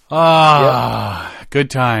right.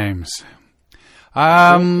 Good times.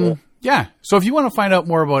 Yeah. So if you want to find out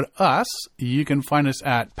more about us, you can find us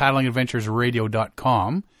at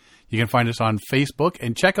paddlingadventuresradio.com. You can find us on Facebook,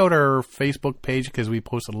 and check out our Facebook page because we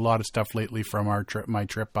posted a lot of stuff lately from my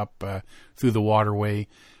trip up through the waterway,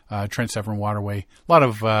 Trent Severn Waterway. A lot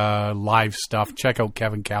of live stuff. Check out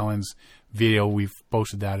Kevin Callan's video. We've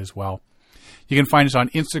posted that as well. You can find us on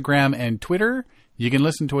Instagram and Twitter. You can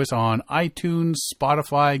listen to us on iTunes,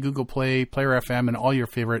 Spotify, Google Play, Player FM, and all your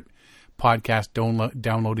favorite podcast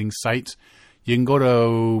downloading sites. You can go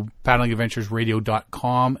to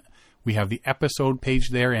paddlingadventuresradio.com. We have the episode page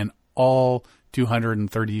there, and all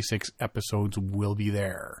 236 episodes will be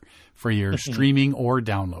there for your streaming or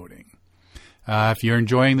downloading. If you're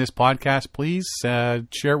enjoying this podcast, please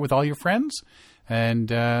share it with all your friends and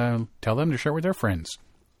tell them to share it with their friends.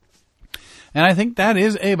 And I think that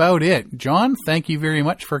is about it. John, thank you very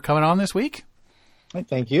much for coming on this week.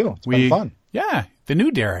 Thank you. It's been fun. Yeah, the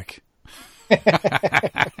new Derek.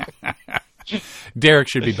 Derek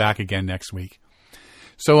should be back again next week.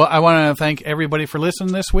 So I want to thank everybody for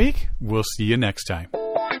listening this week. We'll see you next time.